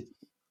season.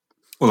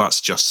 Well, that's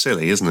just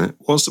silly, isn't it?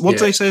 What did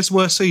they say is the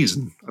worst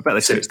season? I bet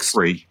they said it's 6.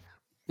 3.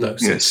 No,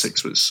 6. Yeah,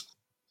 6 was.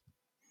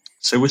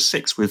 So was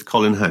 6 with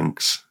Colin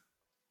Hanks?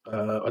 I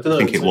don't know. I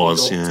think it's it only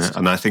was, got- yeah.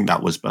 And I think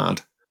that was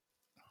bad.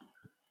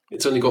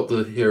 It's only got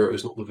the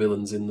heroes, not the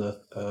villains, in the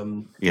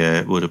Yeah,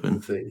 it would have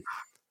been. thing.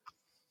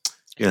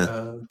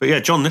 Yeah. But yeah,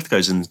 John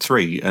Lithgow's in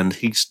 3, and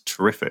he's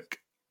terrific.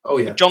 Oh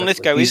yeah, John definitely.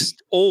 Lithgow He's- is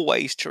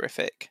always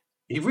terrific.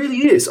 He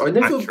really is. I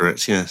never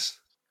Accurate, yes.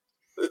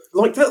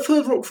 like that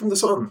Third Rock from the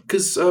Sun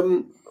because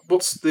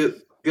what's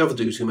the other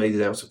dude who made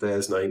it out of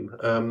there's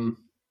name?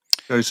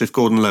 Joseph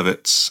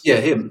Gordon-Levitt. Yeah,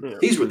 him. Yeah.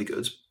 He's really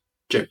good.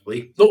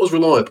 Generally, not as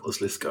reliable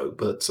as Lithgow,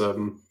 but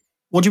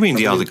What do you mean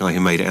the I other believe- guy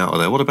who made it out of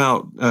there? What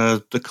about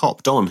the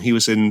cop, Don? He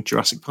was in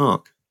Jurassic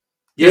Park.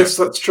 yes,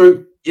 that's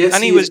true. Yes,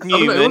 And he is. was I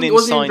don't know, Newman in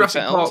was he in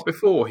Jurassic Seinfeld. Park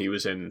before he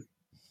was in?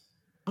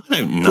 I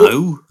don't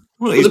know.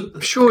 Well, he's I'm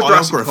sure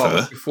Jurassic Park biographer.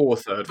 was before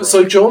Third Rock.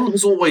 So John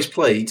has always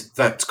played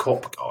that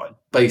cop guy.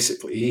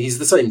 Basically, he's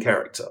the same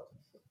character.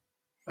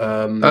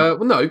 well,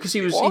 no, because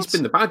he's What?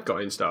 been the bad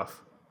guy and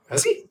stuff.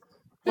 Has he?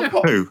 Yeah.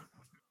 Who?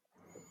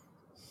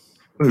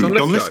 John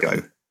John Lithgow.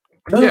 Lithgow?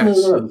 No, Yes.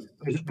 no.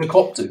 The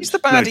cop dude. He's the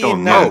baddie Don,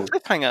 in no.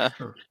 Cliffhanger.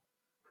 No,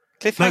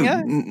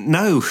 Cliffhanger?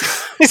 no.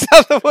 Is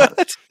that the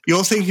word?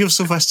 You're thinking of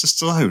Sylvester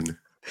Stallone.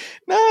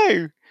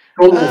 No.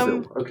 Don Um,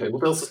 Orville. Okay,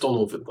 what else is Don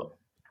Orville done?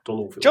 Don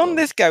Orville. John done?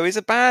 Lithgow is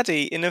a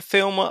baddie in a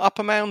film Up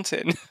a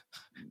Mountain.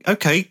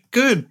 Okay,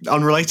 good.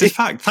 Unrelated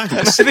fact, And I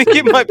thanks. think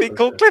it might be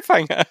called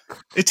Cliffhanger.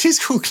 It is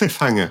called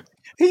Cliffhanger.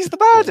 He's the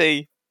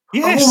baddie.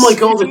 Yes. Oh my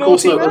god! He's Of a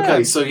course, no. naughty man.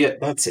 Okay, so yeah,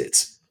 that's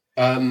it.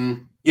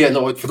 Yeah,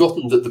 no, I'd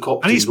forgotten that the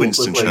cop. And he's dude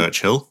also Winston played,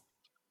 Churchill.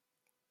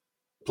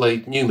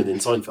 played Newman in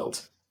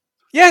Seinfeld.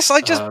 Yes,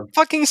 I just Um,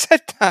 fucking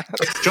said that.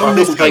 John I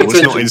wasn't paying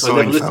Lithgow was not in attention, so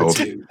I never listened Seinfeld.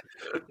 to you.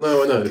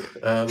 No, I know.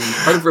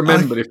 I don't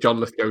remember if John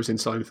Lithgow was in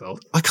Seinfeld.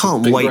 I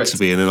can't Big wait Red. to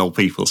be in an old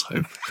people's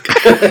home.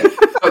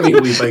 I mean,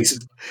 we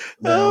basically.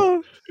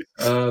 No.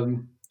 Oh,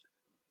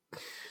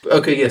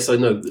 Okay, yes, I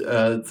know.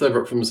 Third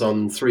Rock from the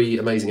Sun, 3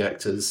 amazing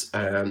actors,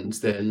 and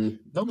then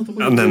none of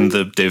the And then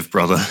the Div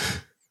brother.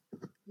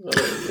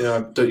 yeah, I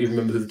don't even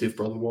remember who the Div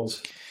brother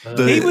was.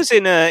 he was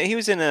in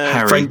a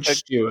Harry. French a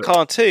Stewart.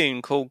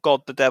 cartoon called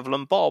God, the Devil,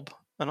 and Bob,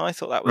 and I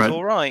thought that was Right.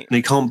 all right. And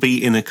he can't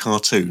be in a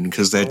cartoon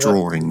because they're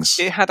drawings.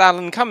 It had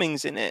Alan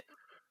Cummings in it.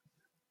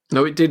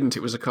 No, it didn't.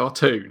 It was a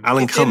cartoon.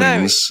 Alan It did, no,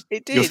 Cummings.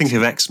 it You're did. thinking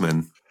of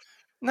X-Men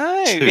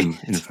No, 2,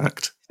 in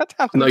fact. it had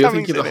Alan No, you're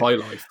Cummings thinking of in the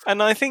it. High Life.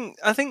 And I think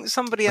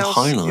somebody The else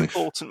High Life.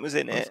 important was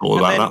in I it. thought And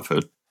about then-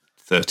 that for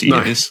 30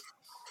 No. years.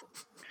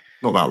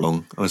 Not that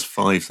long. I was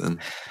 5 then.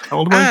 How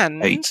old am I?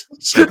 And- 8,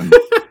 7.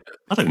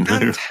 I don't know.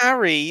 And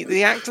Harry,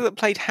 the actor that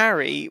played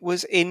Harry,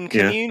 was in Yeah.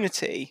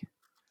 Community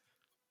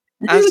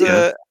as Really?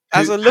 a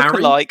as a Who, Harry?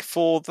 lookalike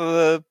for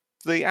the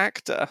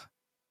actor.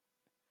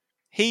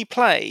 He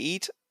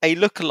played a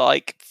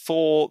lookalike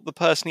for the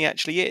person he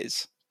actually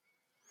is.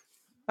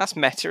 That's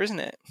meta, isn't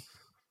it?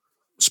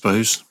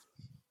 Suppose.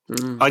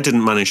 Mm. I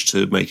didn't manage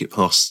to make it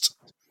past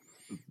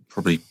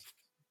probably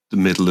the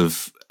middle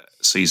of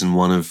season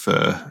 1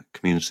 of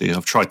Community.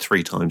 I've tried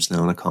 3 times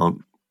now and I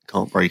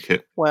can't break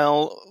it.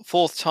 Well,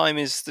 fourth time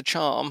is the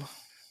charm.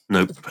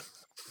 Nope.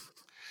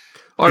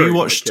 I Have you really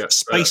watched like it,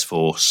 Space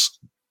Force?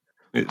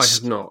 but I It's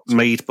have not.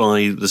 made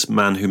by this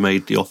man who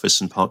made The Office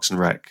and Parks and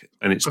Rec,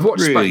 and it's I've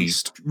watched really,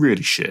 Spaced.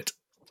 really shit.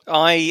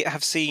 I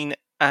have seen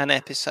an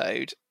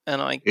episode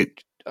and I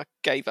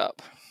gave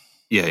up.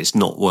 Yeah, it's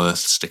not worth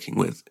sticking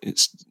with.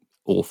 It's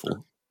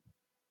awful.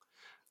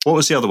 What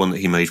was the other one that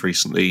he made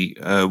recently?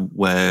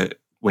 Where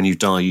when you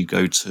die, you go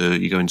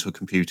into a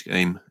computer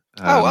game.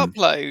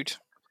 Upload.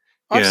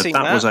 I've yeah, seen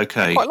that that. was I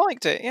okay. quite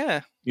liked it.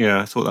 Yeah.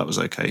 Yeah, I thought that was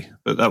okay,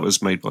 but that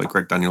was made by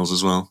Greg Daniels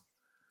as well.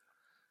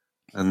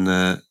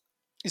 And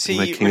Is he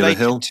Like King of the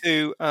Hill?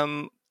 related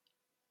to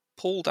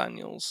Paul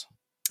Daniels?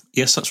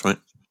 yes, that's right.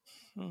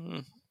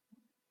 Mhm.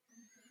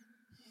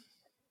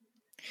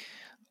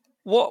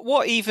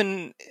 What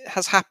even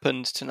has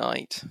happened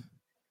tonight?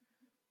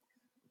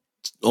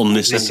 On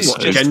this This is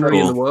episode, just- Generally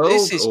in the or- world?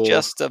 This is or-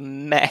 just a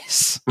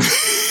mess.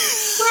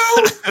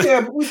 Well,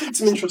 yeah, but we've had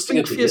some interesting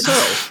Think for opinions.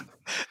 yourself.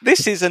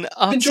 This is an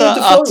utter, Enjoyed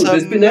the fun. utter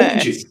There's been mess.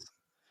 energy.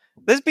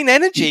 There's been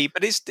energy,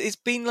 but it's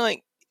been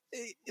like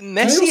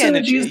messy Chaos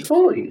energy energy. is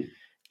fine.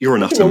 You're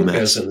an Nothing utter wrong with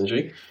mess. chaos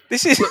energy.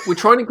 This is Look, we're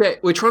trying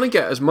to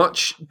get as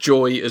much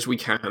joy as we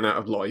can out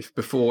of life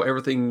before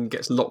everything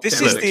gets locked This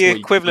down. is next the week.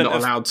 equivalent We're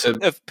not allowed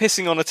to of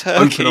pissing on a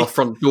open turkey. our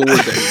front doors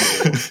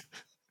anymore.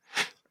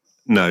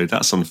 No,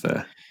 that's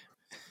unfair.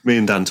 Me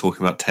and Dan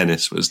talking about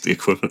tennis was the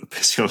equivalent of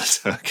pissing on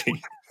a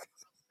turkey.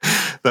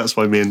 That's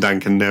why me and Dan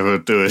can never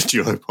do a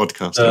duo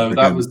podcast. ever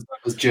That again.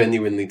 was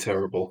genuinely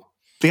terrible.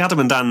 The Adam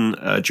and Dan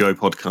duo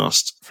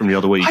podcast from the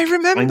other week. I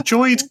remember. I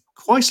enjoyed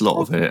quite a lot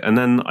of it, and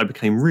then I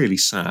became really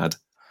sad.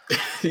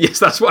 Yes,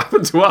 that's what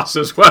happened to us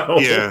as well.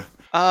 Yeah,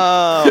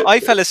 I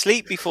fell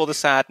asleep before the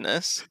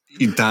sadness.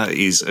 That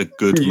is a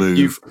good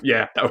move.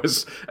 Yeah, that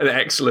was an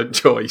excellent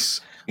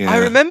choice. Yeah. I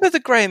remember the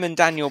Graham and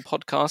Daniel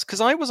podcast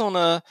because I was on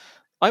a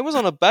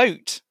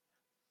boat.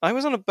 I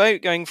was on a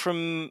boat going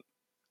from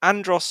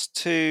Andros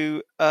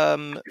to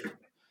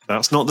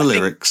That's not the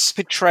lyrics.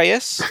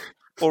 Petraeus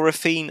or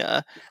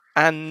Rafina,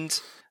 and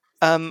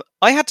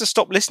I had to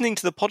stop listening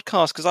to the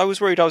podcast because I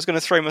was worried I was going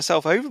to throw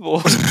myself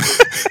overboard.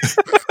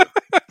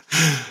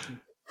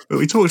 But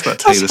we talked about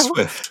Taylor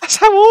Swift. That's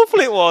how awful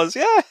it was.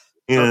 Yeah,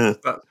 Yeah.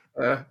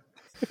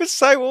 it was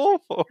so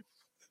awful.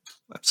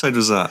 What episode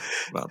was that?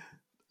 About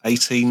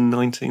 18,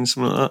 19,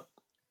 something like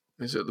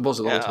that? It was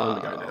a long time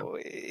ago now.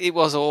 It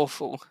was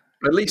awful.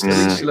 At least you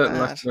learned bad.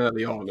 lesson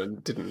early on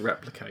and didn't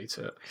replicate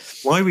it.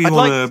 Why were you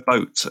on a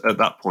boat at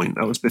that point?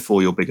 That was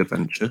before your big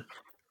adventure.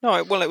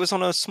 No, well, it was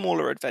on a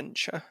smaller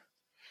adventure.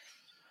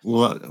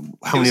 Well,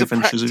 how many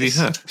adventures have you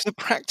had? It was a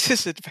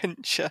practice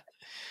adventure.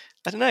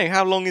 I don't know,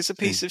 how long is a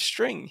piece of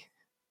string?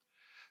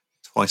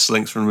 Twice the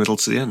length from the middle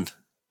to the end.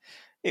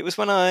 It was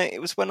when I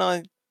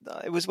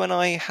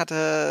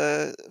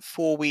had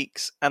 4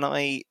 weeks and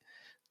I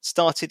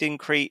started in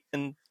Crete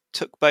and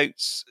took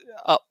boats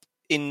up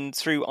in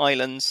through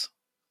islands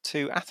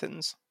to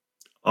Athens.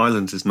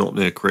 Ireland is not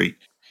near Crete.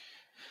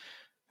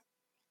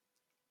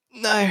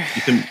 No,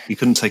 You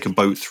couldn't take a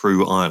boat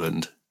through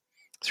Ireland.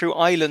 through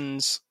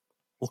islands.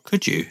 Or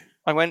could you?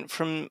 I went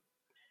from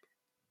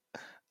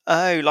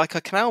like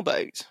a canal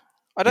boat.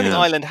 I don't think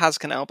Ireland has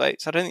canal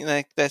boats. I don't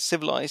think they're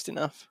civilized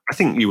enough. I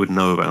think you would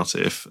know about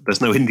it if there's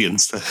no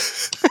Indians there.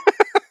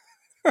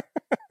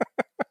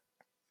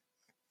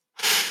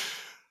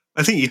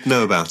 I think you'd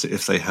know about it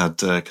if they had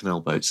canal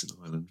boats in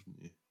Ireland,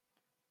 wouldn't you?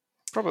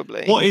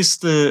 Probably. What is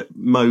the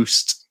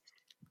most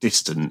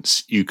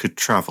distance you could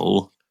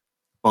travel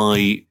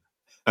by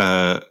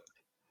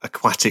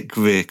aquatic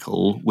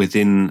vehicle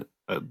within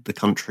the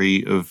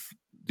country of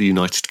the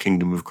United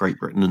Kingdom of Great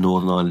Britain and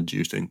Northern Ireland, do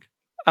you think?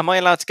 Am I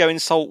allowed to go in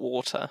salt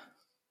water?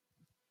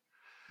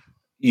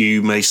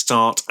 You may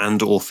start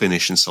and or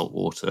finish in salt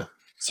water.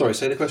 Sorry,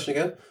 say the question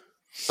again.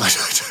 I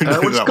don't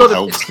know if that Well, will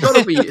help. it's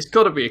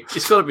got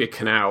to be a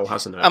canal,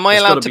 hasn't it? Am I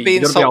It's allowed gotta to be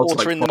in you've gotta salt able to,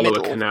 water in the follow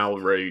middle? a canal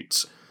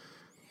route.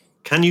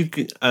 Can you...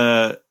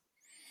 okay,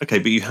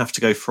 but you have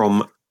to go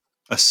from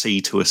a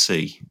sea to a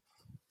sea.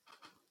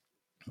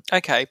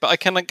 Okay, but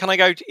can I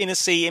go in a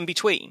sea in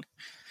between?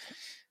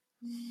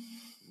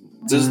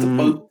 Does the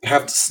boat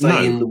have to stay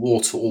no. in the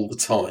water all the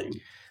time?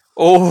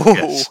 Oh,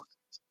 Yes.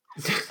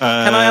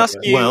 Can I ask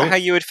you well, how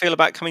you would feel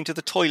about coming to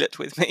the toilet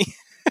with me?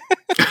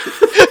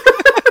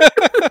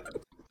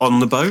 on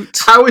the boat?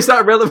 How is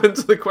that relevant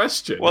to the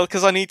question? Well,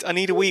 because I need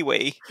a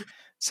wee,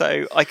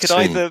 so I could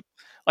Swing.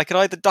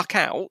 either duck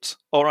out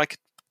or I could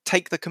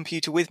take the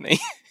computer with me.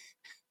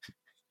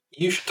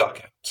 You should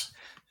duck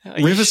out. Are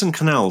you Rivers and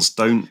canals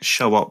don't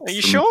show up Are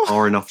you from sure?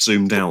 far enough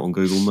zoomed out on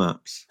Google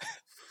Maps.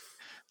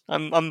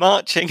 I'm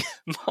marching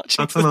How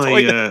to can the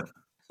toilet.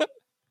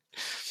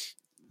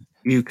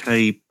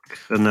 UK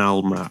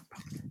canal map?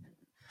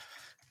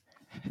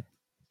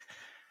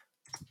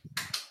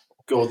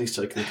 God, he's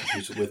taking the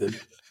computer with him.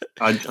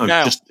 I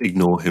Now- just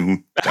ignore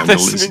him. Daniel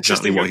There's some is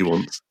exactly interesting- what he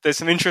wants. There's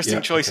some interesting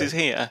Yeah, choices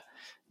okay. here.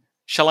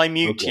 Shall I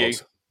mute Oh, you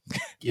God.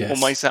 Yes. or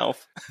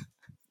myself?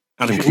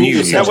 Adam, You can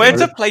you? can Now, Yes, where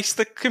sorry. to place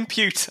the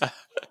computer?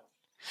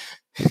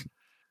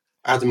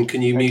 Adam,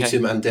 can you mute Okay.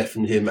 him and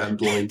deafen him and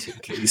blind him,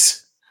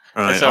 please?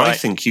 All right, That's all I right.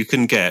 think you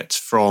can get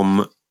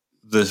from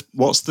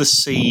what's the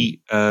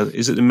sea?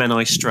 Is it the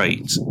Menai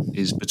Strait?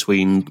 Is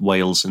between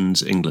Wales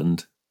and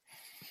England?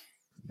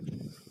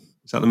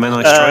 Is that the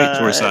Menai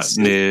Strait, or is that it's-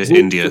 near Isn't it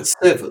India? at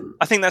 7?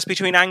 I think that's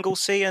between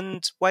Anglesey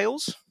and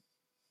Wales.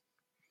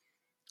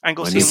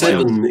 Anglesey need and to-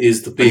 Wales. 7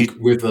 is the big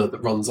river that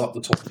runs up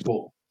the top of the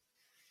ball.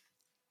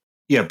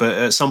 Yeah, but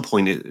at some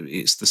point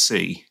it's the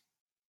sea.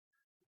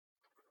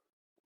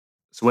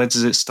 So where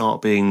does it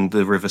start being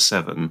the River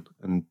Severn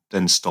and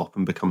then stop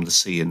and become the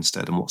sea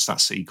instead? And what's that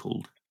sea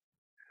called?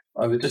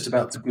 I was just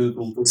about to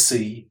Google the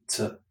sea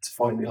to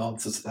find the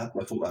answer to that,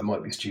 and I thought that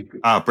might be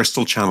stupid.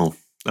 Bristol Channel.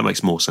 That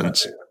makes more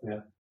sense.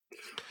 Yeah.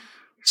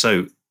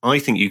 So I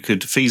think you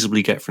could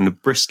feasibly get from the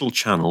Bristol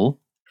Channel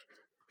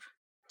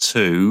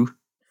to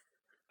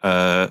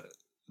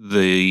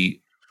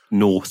the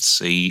North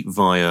Sea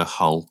via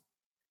Hull.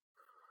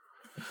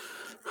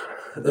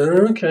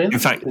 Okay. In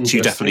fact,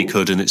 you definitely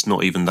could, and it's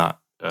not even that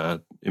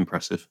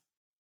impressive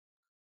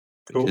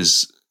Cool.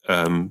 because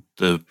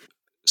the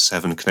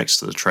Severn connects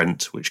to the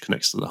Trent, which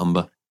connects to the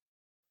Humber.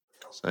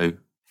 So,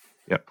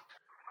 yep.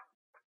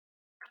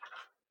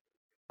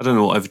 I don't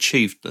know what I've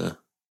achieved there.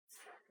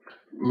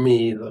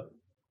 Me either.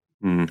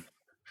 Hmm.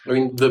 I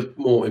mean, the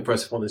more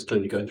impressive one is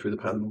clearly going through the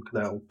Panama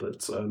Canal,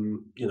 but,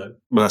 you know,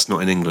 Well, that's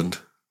not in England,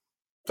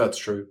 that's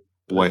true.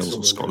 But Wales, it's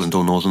or still Scotland,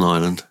 or Northern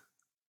Ireland. impressive.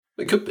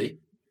 It could be.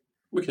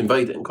 We can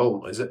invade it and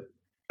colonise it.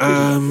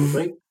 Yeah,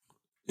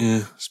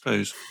 I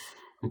suppose.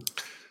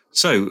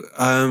 So,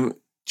 do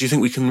you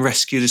think we can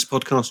rescue this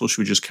podcast, or should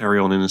we just carry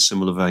on in a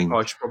similar vein?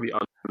 I should probably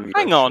unmute.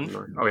 Hang on.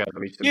 shouldn't I? Oh yeah,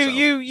 let me.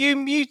 You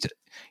mute.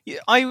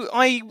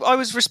 I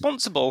was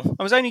responsible.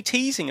 I was only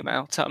teasing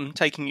about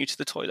taking you to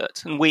the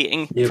toilet and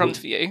weeing in front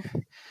of you.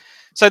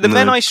 So the No.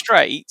 Menai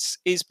Straits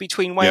is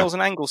between Wales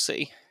and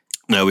Anglesey.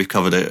 No, we've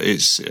covered it.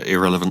 It's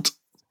irrelevant.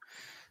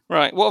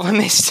 Right, what have I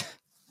missed?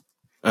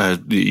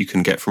 You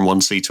can get from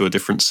one sea to a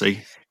different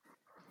sea,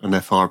 and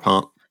they're far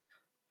apart.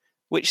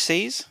 Which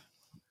seas?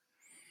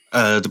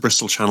 The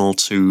Bristol Channel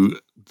to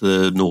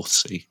the North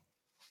Sea.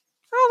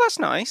 Oh, that's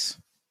nice.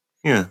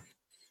 Yeah.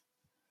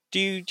 Do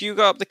you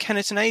go up the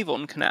Kennet and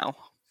Avon Canal?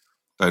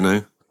 Don't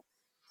know.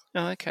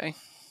 Oh, okay.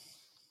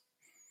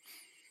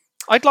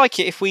 I'd like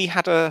it if we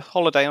had a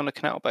holiday on a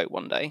canal boat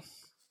one day.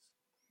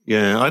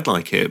 Yeah, I'd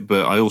like it,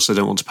 but I also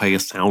don't want to pay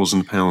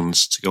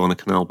 £1,000 to go on a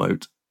canal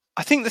boat.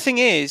 I think the thing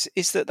is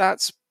that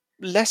that's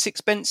less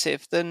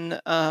expensive than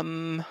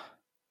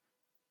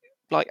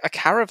like a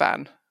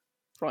caravan.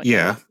 Right.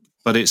 Yeah,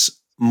 but it's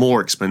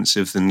more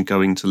expensive than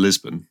going to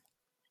Lisbon.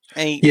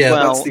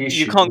 That's the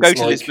issue. You can't go It's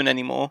to like- Lisbon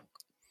anymore.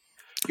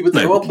 Yeah, but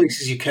there No. are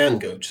places you can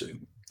go to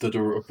that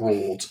are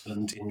abroad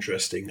and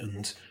interesting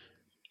and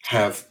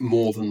have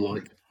more than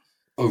like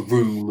a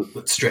room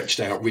that's stretched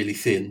out really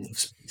thin of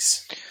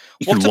space.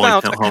 You What can wipe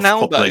about a out half the canal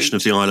population boat?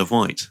 of the Isle of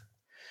Wight.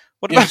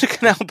 What about a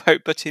canal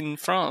boat but in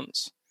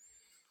France?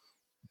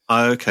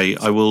 Okay,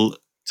 I will, Do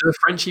the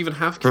French even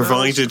have canals?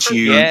 provided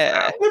you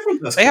Yeah.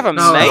 Everyone has They have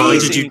canals. Provided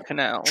amazing you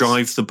canals.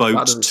 drive the That boat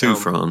doesn't to sound-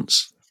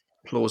 France.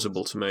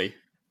 Plausible to me.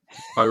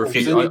 I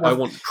refuse. then you I have-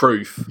 want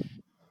proof.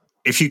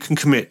 If you can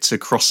commit to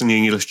crossing the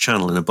English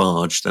Channel in a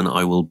barge, then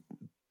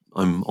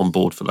I'm on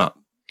board for that.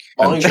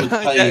 I would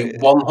pay Yeah.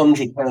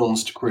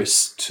 £100 to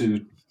Chris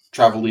to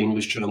travel the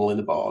English Channel in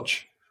a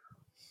barge.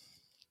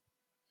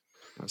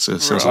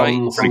 Sounds Right.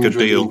 like a pretty good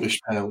deal. English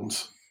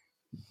pounds.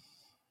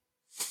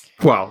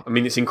 Well, I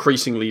mean, it's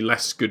increasingly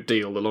less good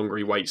deal the longer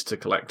he waits to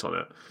collect on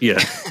it.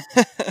 Yeah.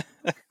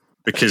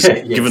 Because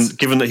Yes.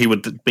 given that he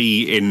would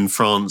be in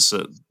France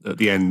at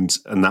the end,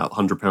 and that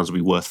 £100 would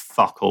be worth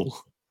fuck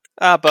all.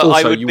 But I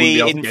Also, would you wouldn't be be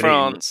able to in get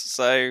France,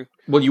 so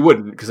Well, you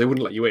wouldn't, because they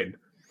wouldn't let you in,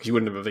 because you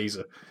wouldn't have a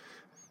visa.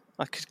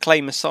 I could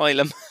claim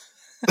asylum.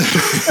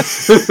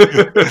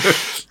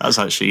 That's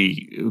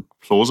actually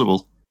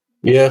plausible.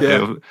 Yeah.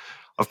 Yeah.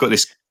 I've got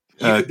this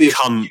You could be a-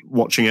 cunt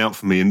watching out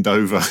for me in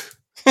Dover.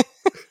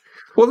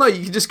 Well, no,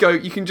 you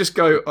can just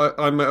go.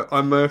 I'm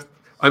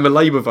a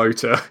Labour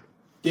voter.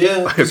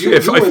 Yeah. I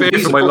fear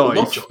for my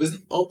life.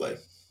 Aren't they?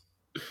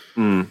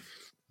 Hmm.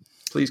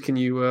 Please, can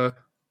you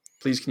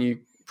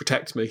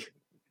protect me?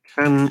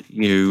 Can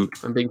you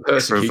I'm being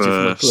persecuted for my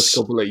Reverse.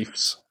 political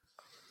beliefs.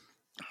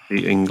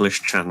 the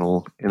English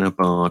Channel in a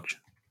barge?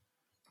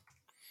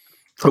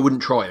 I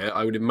wouldn't try it.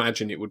 I would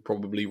imagine it would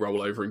probably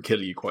roll over and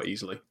kill you quite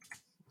easily.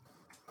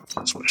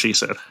 That's what she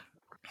said.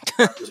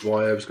 That's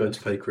why I was going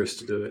to pay Chris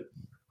to do it.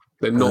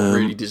 They're not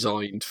really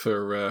designed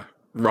for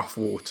rough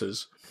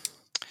waters.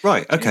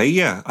 Right, okay,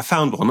 yeah. I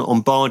found one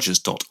on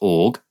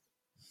barges.org.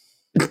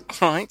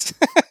 Right.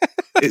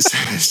 It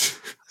says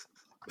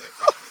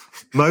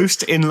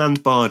most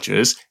inland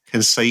barges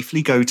can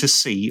safely go to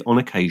sea on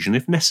occasion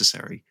if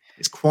necessary.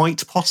 It's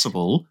quite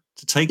possible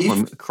to take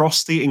one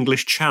across the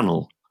English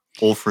Channel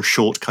or for a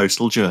short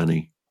coastal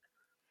journey.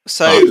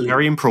 So But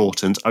very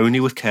important, only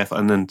with careful,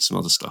 and then some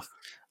other stuff.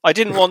 I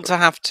didn't want to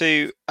have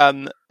to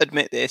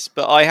admit this,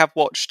 but I have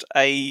watched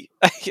a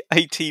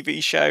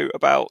TV show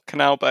about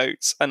canal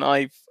boats, and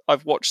I've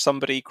watched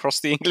somebody cross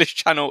the English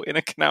Channel in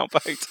a canal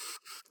boat.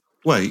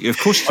 Well, of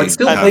course you I'd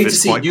still have. pay to It's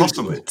see quite you do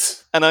possible.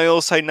 it. And I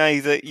also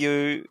know that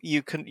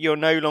you're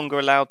no longer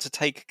allowed to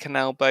take a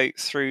canal boat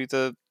through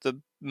the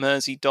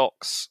Mersey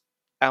docks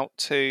out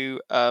to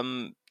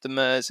the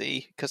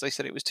Mersey because they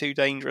said it was too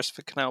dangerous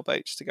for canal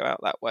boats to go out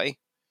that way.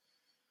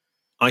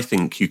 I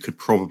think you could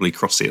probably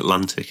cross the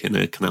Atlantic in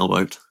a canal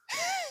boat.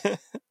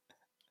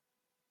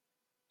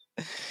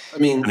 I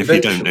mean, And if you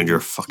don't, then eventually, you're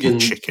a fucking in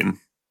chicken.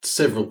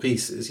 Several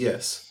pieces,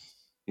 yes.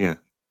 Yeah.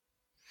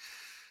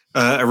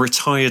 A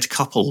retired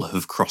couple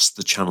have crossed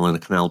the channel in a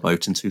canal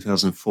boat in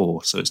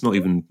 2004, so it's not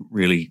even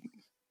really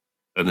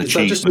an Is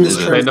that just achievement, is it?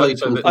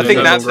 mistranslation? They're I think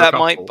no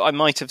longer a I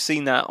might have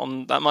seen that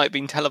might have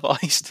been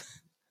televised.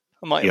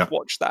 I might have Yeah.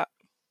 watched that.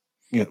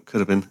 Yeah, could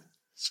have been.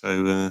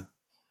 So, well,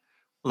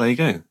 there you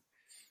go.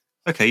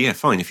 Okay, yeah,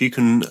 fine. If you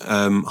can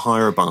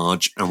hire a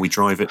barge and we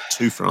drive it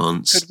to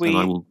France, Could we- then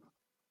I will.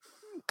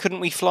 Couldn't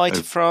we fly Oh.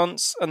 to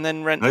France and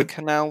then rent a Nope.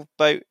 canal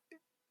boat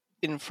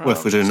in France? Well,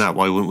 if we're doing that,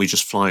 why wouldn't we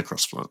just fly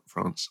across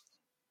France?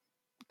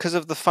 Because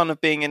of the fun of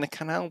being in a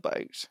canal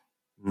boat.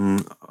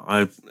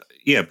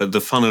 Yeah, but the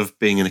fun of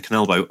being in a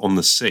canal boat on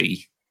the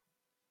sea.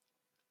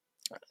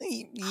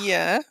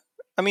 Yeah.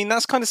 I mean,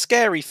 that's kind of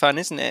scary fun,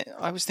 isn't it?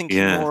 I was thinking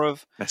Yeah, more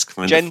of That's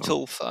kind of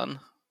gentle fun.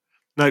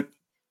 fun.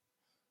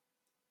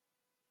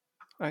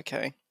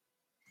 Okay.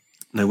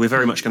 No, we're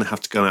very much going to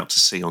have to go out to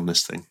sea on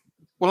this thing.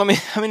 Well, I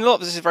mean, a lot of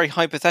this is very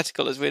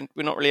hypothetical, as we're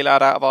not really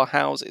allowed out of our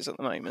houses at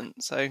the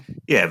moment. So,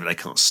 Yeah, but they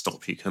can't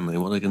stop you, can they?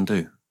 What are they going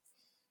to do?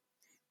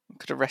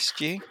 could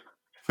arrest you.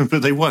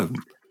 But they won't.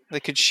 They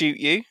could shoot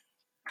you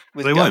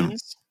with They won't.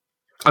 guns.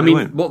 I They mean,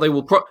 won't. what they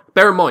will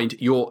bear in mind,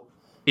 you're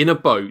in a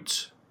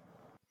boat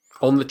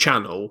on the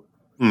channel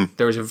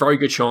there is a very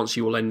good chance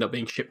you will end up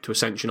being shipped to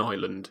Ascension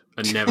Island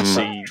and never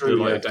see True,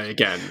 the light yeah. of day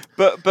again.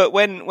 But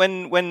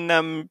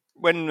when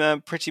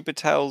Pretty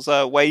Patel's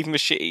wave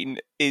machine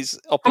is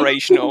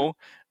operational,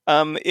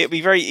 it'll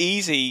be very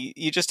easy.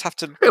 You just have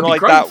to It'll be ride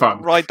great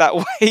fun.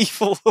 that wave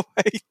all the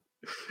way.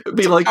 It'd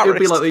be like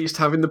they used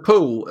to have in the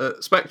pool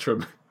at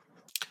Spectrum.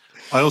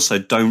 I also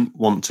don't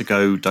want to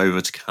go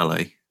Dover to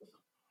Calais.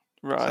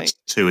 Right, That's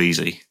too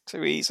easy.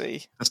 too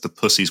easy. That's the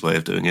pussy's way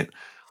of doing it.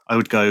 I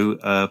would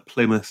go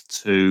Plymouth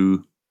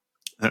to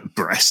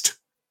Brest,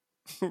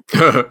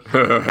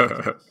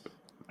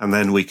 and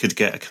then we could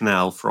get a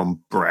canal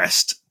from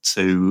Brest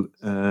to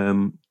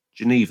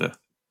Geneva.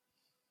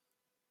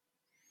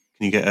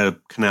 Can you get a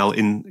canal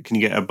in? Can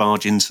you get a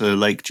barge into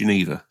Lake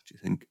Geneva? Do you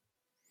think?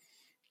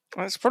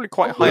 Well, it's probably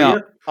quite Probably, high yeah.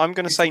 up. I'm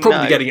going to say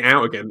Probably no. getting it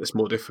out again that's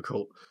more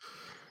difficult.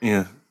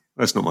 Yeah,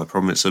 that's not my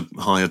problem. It's a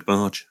hired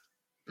barge.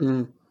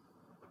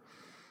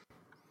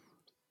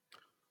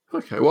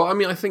 Okay, well, I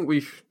mean, I think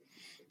We're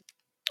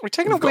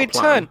taking we've a got a weird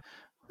plan. turn.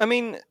 I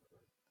mean,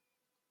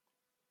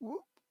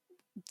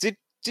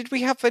 did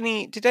we have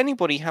any? Did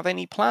anybody have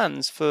any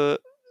plans for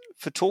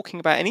talking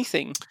about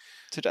anything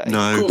today?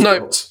 No,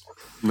 No.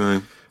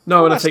 no.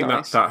 No, and I That's think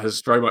nice. that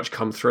has very much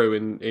come through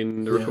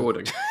in the Yeah.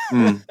 recording.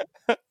 Mm.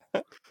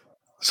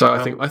 So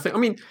I think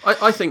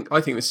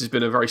this has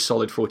been a very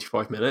solid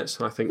 45 minutes,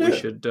 and I think we Yeah.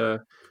 should go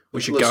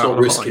Let's out not on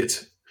a risk high.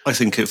 it. I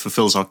think it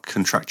fulfills our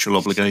contractual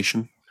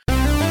obligation.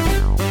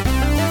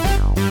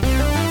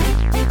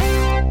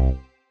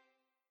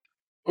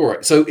 All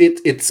right, so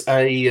it's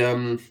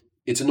a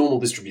normal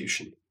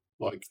distribution.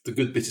 Like the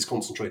good bit is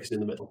concentrated in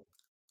the middle.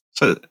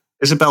 So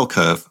it's a bell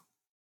curve.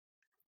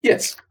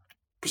 Yes,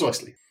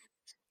 precisely.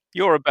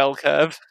 You're a bell curve.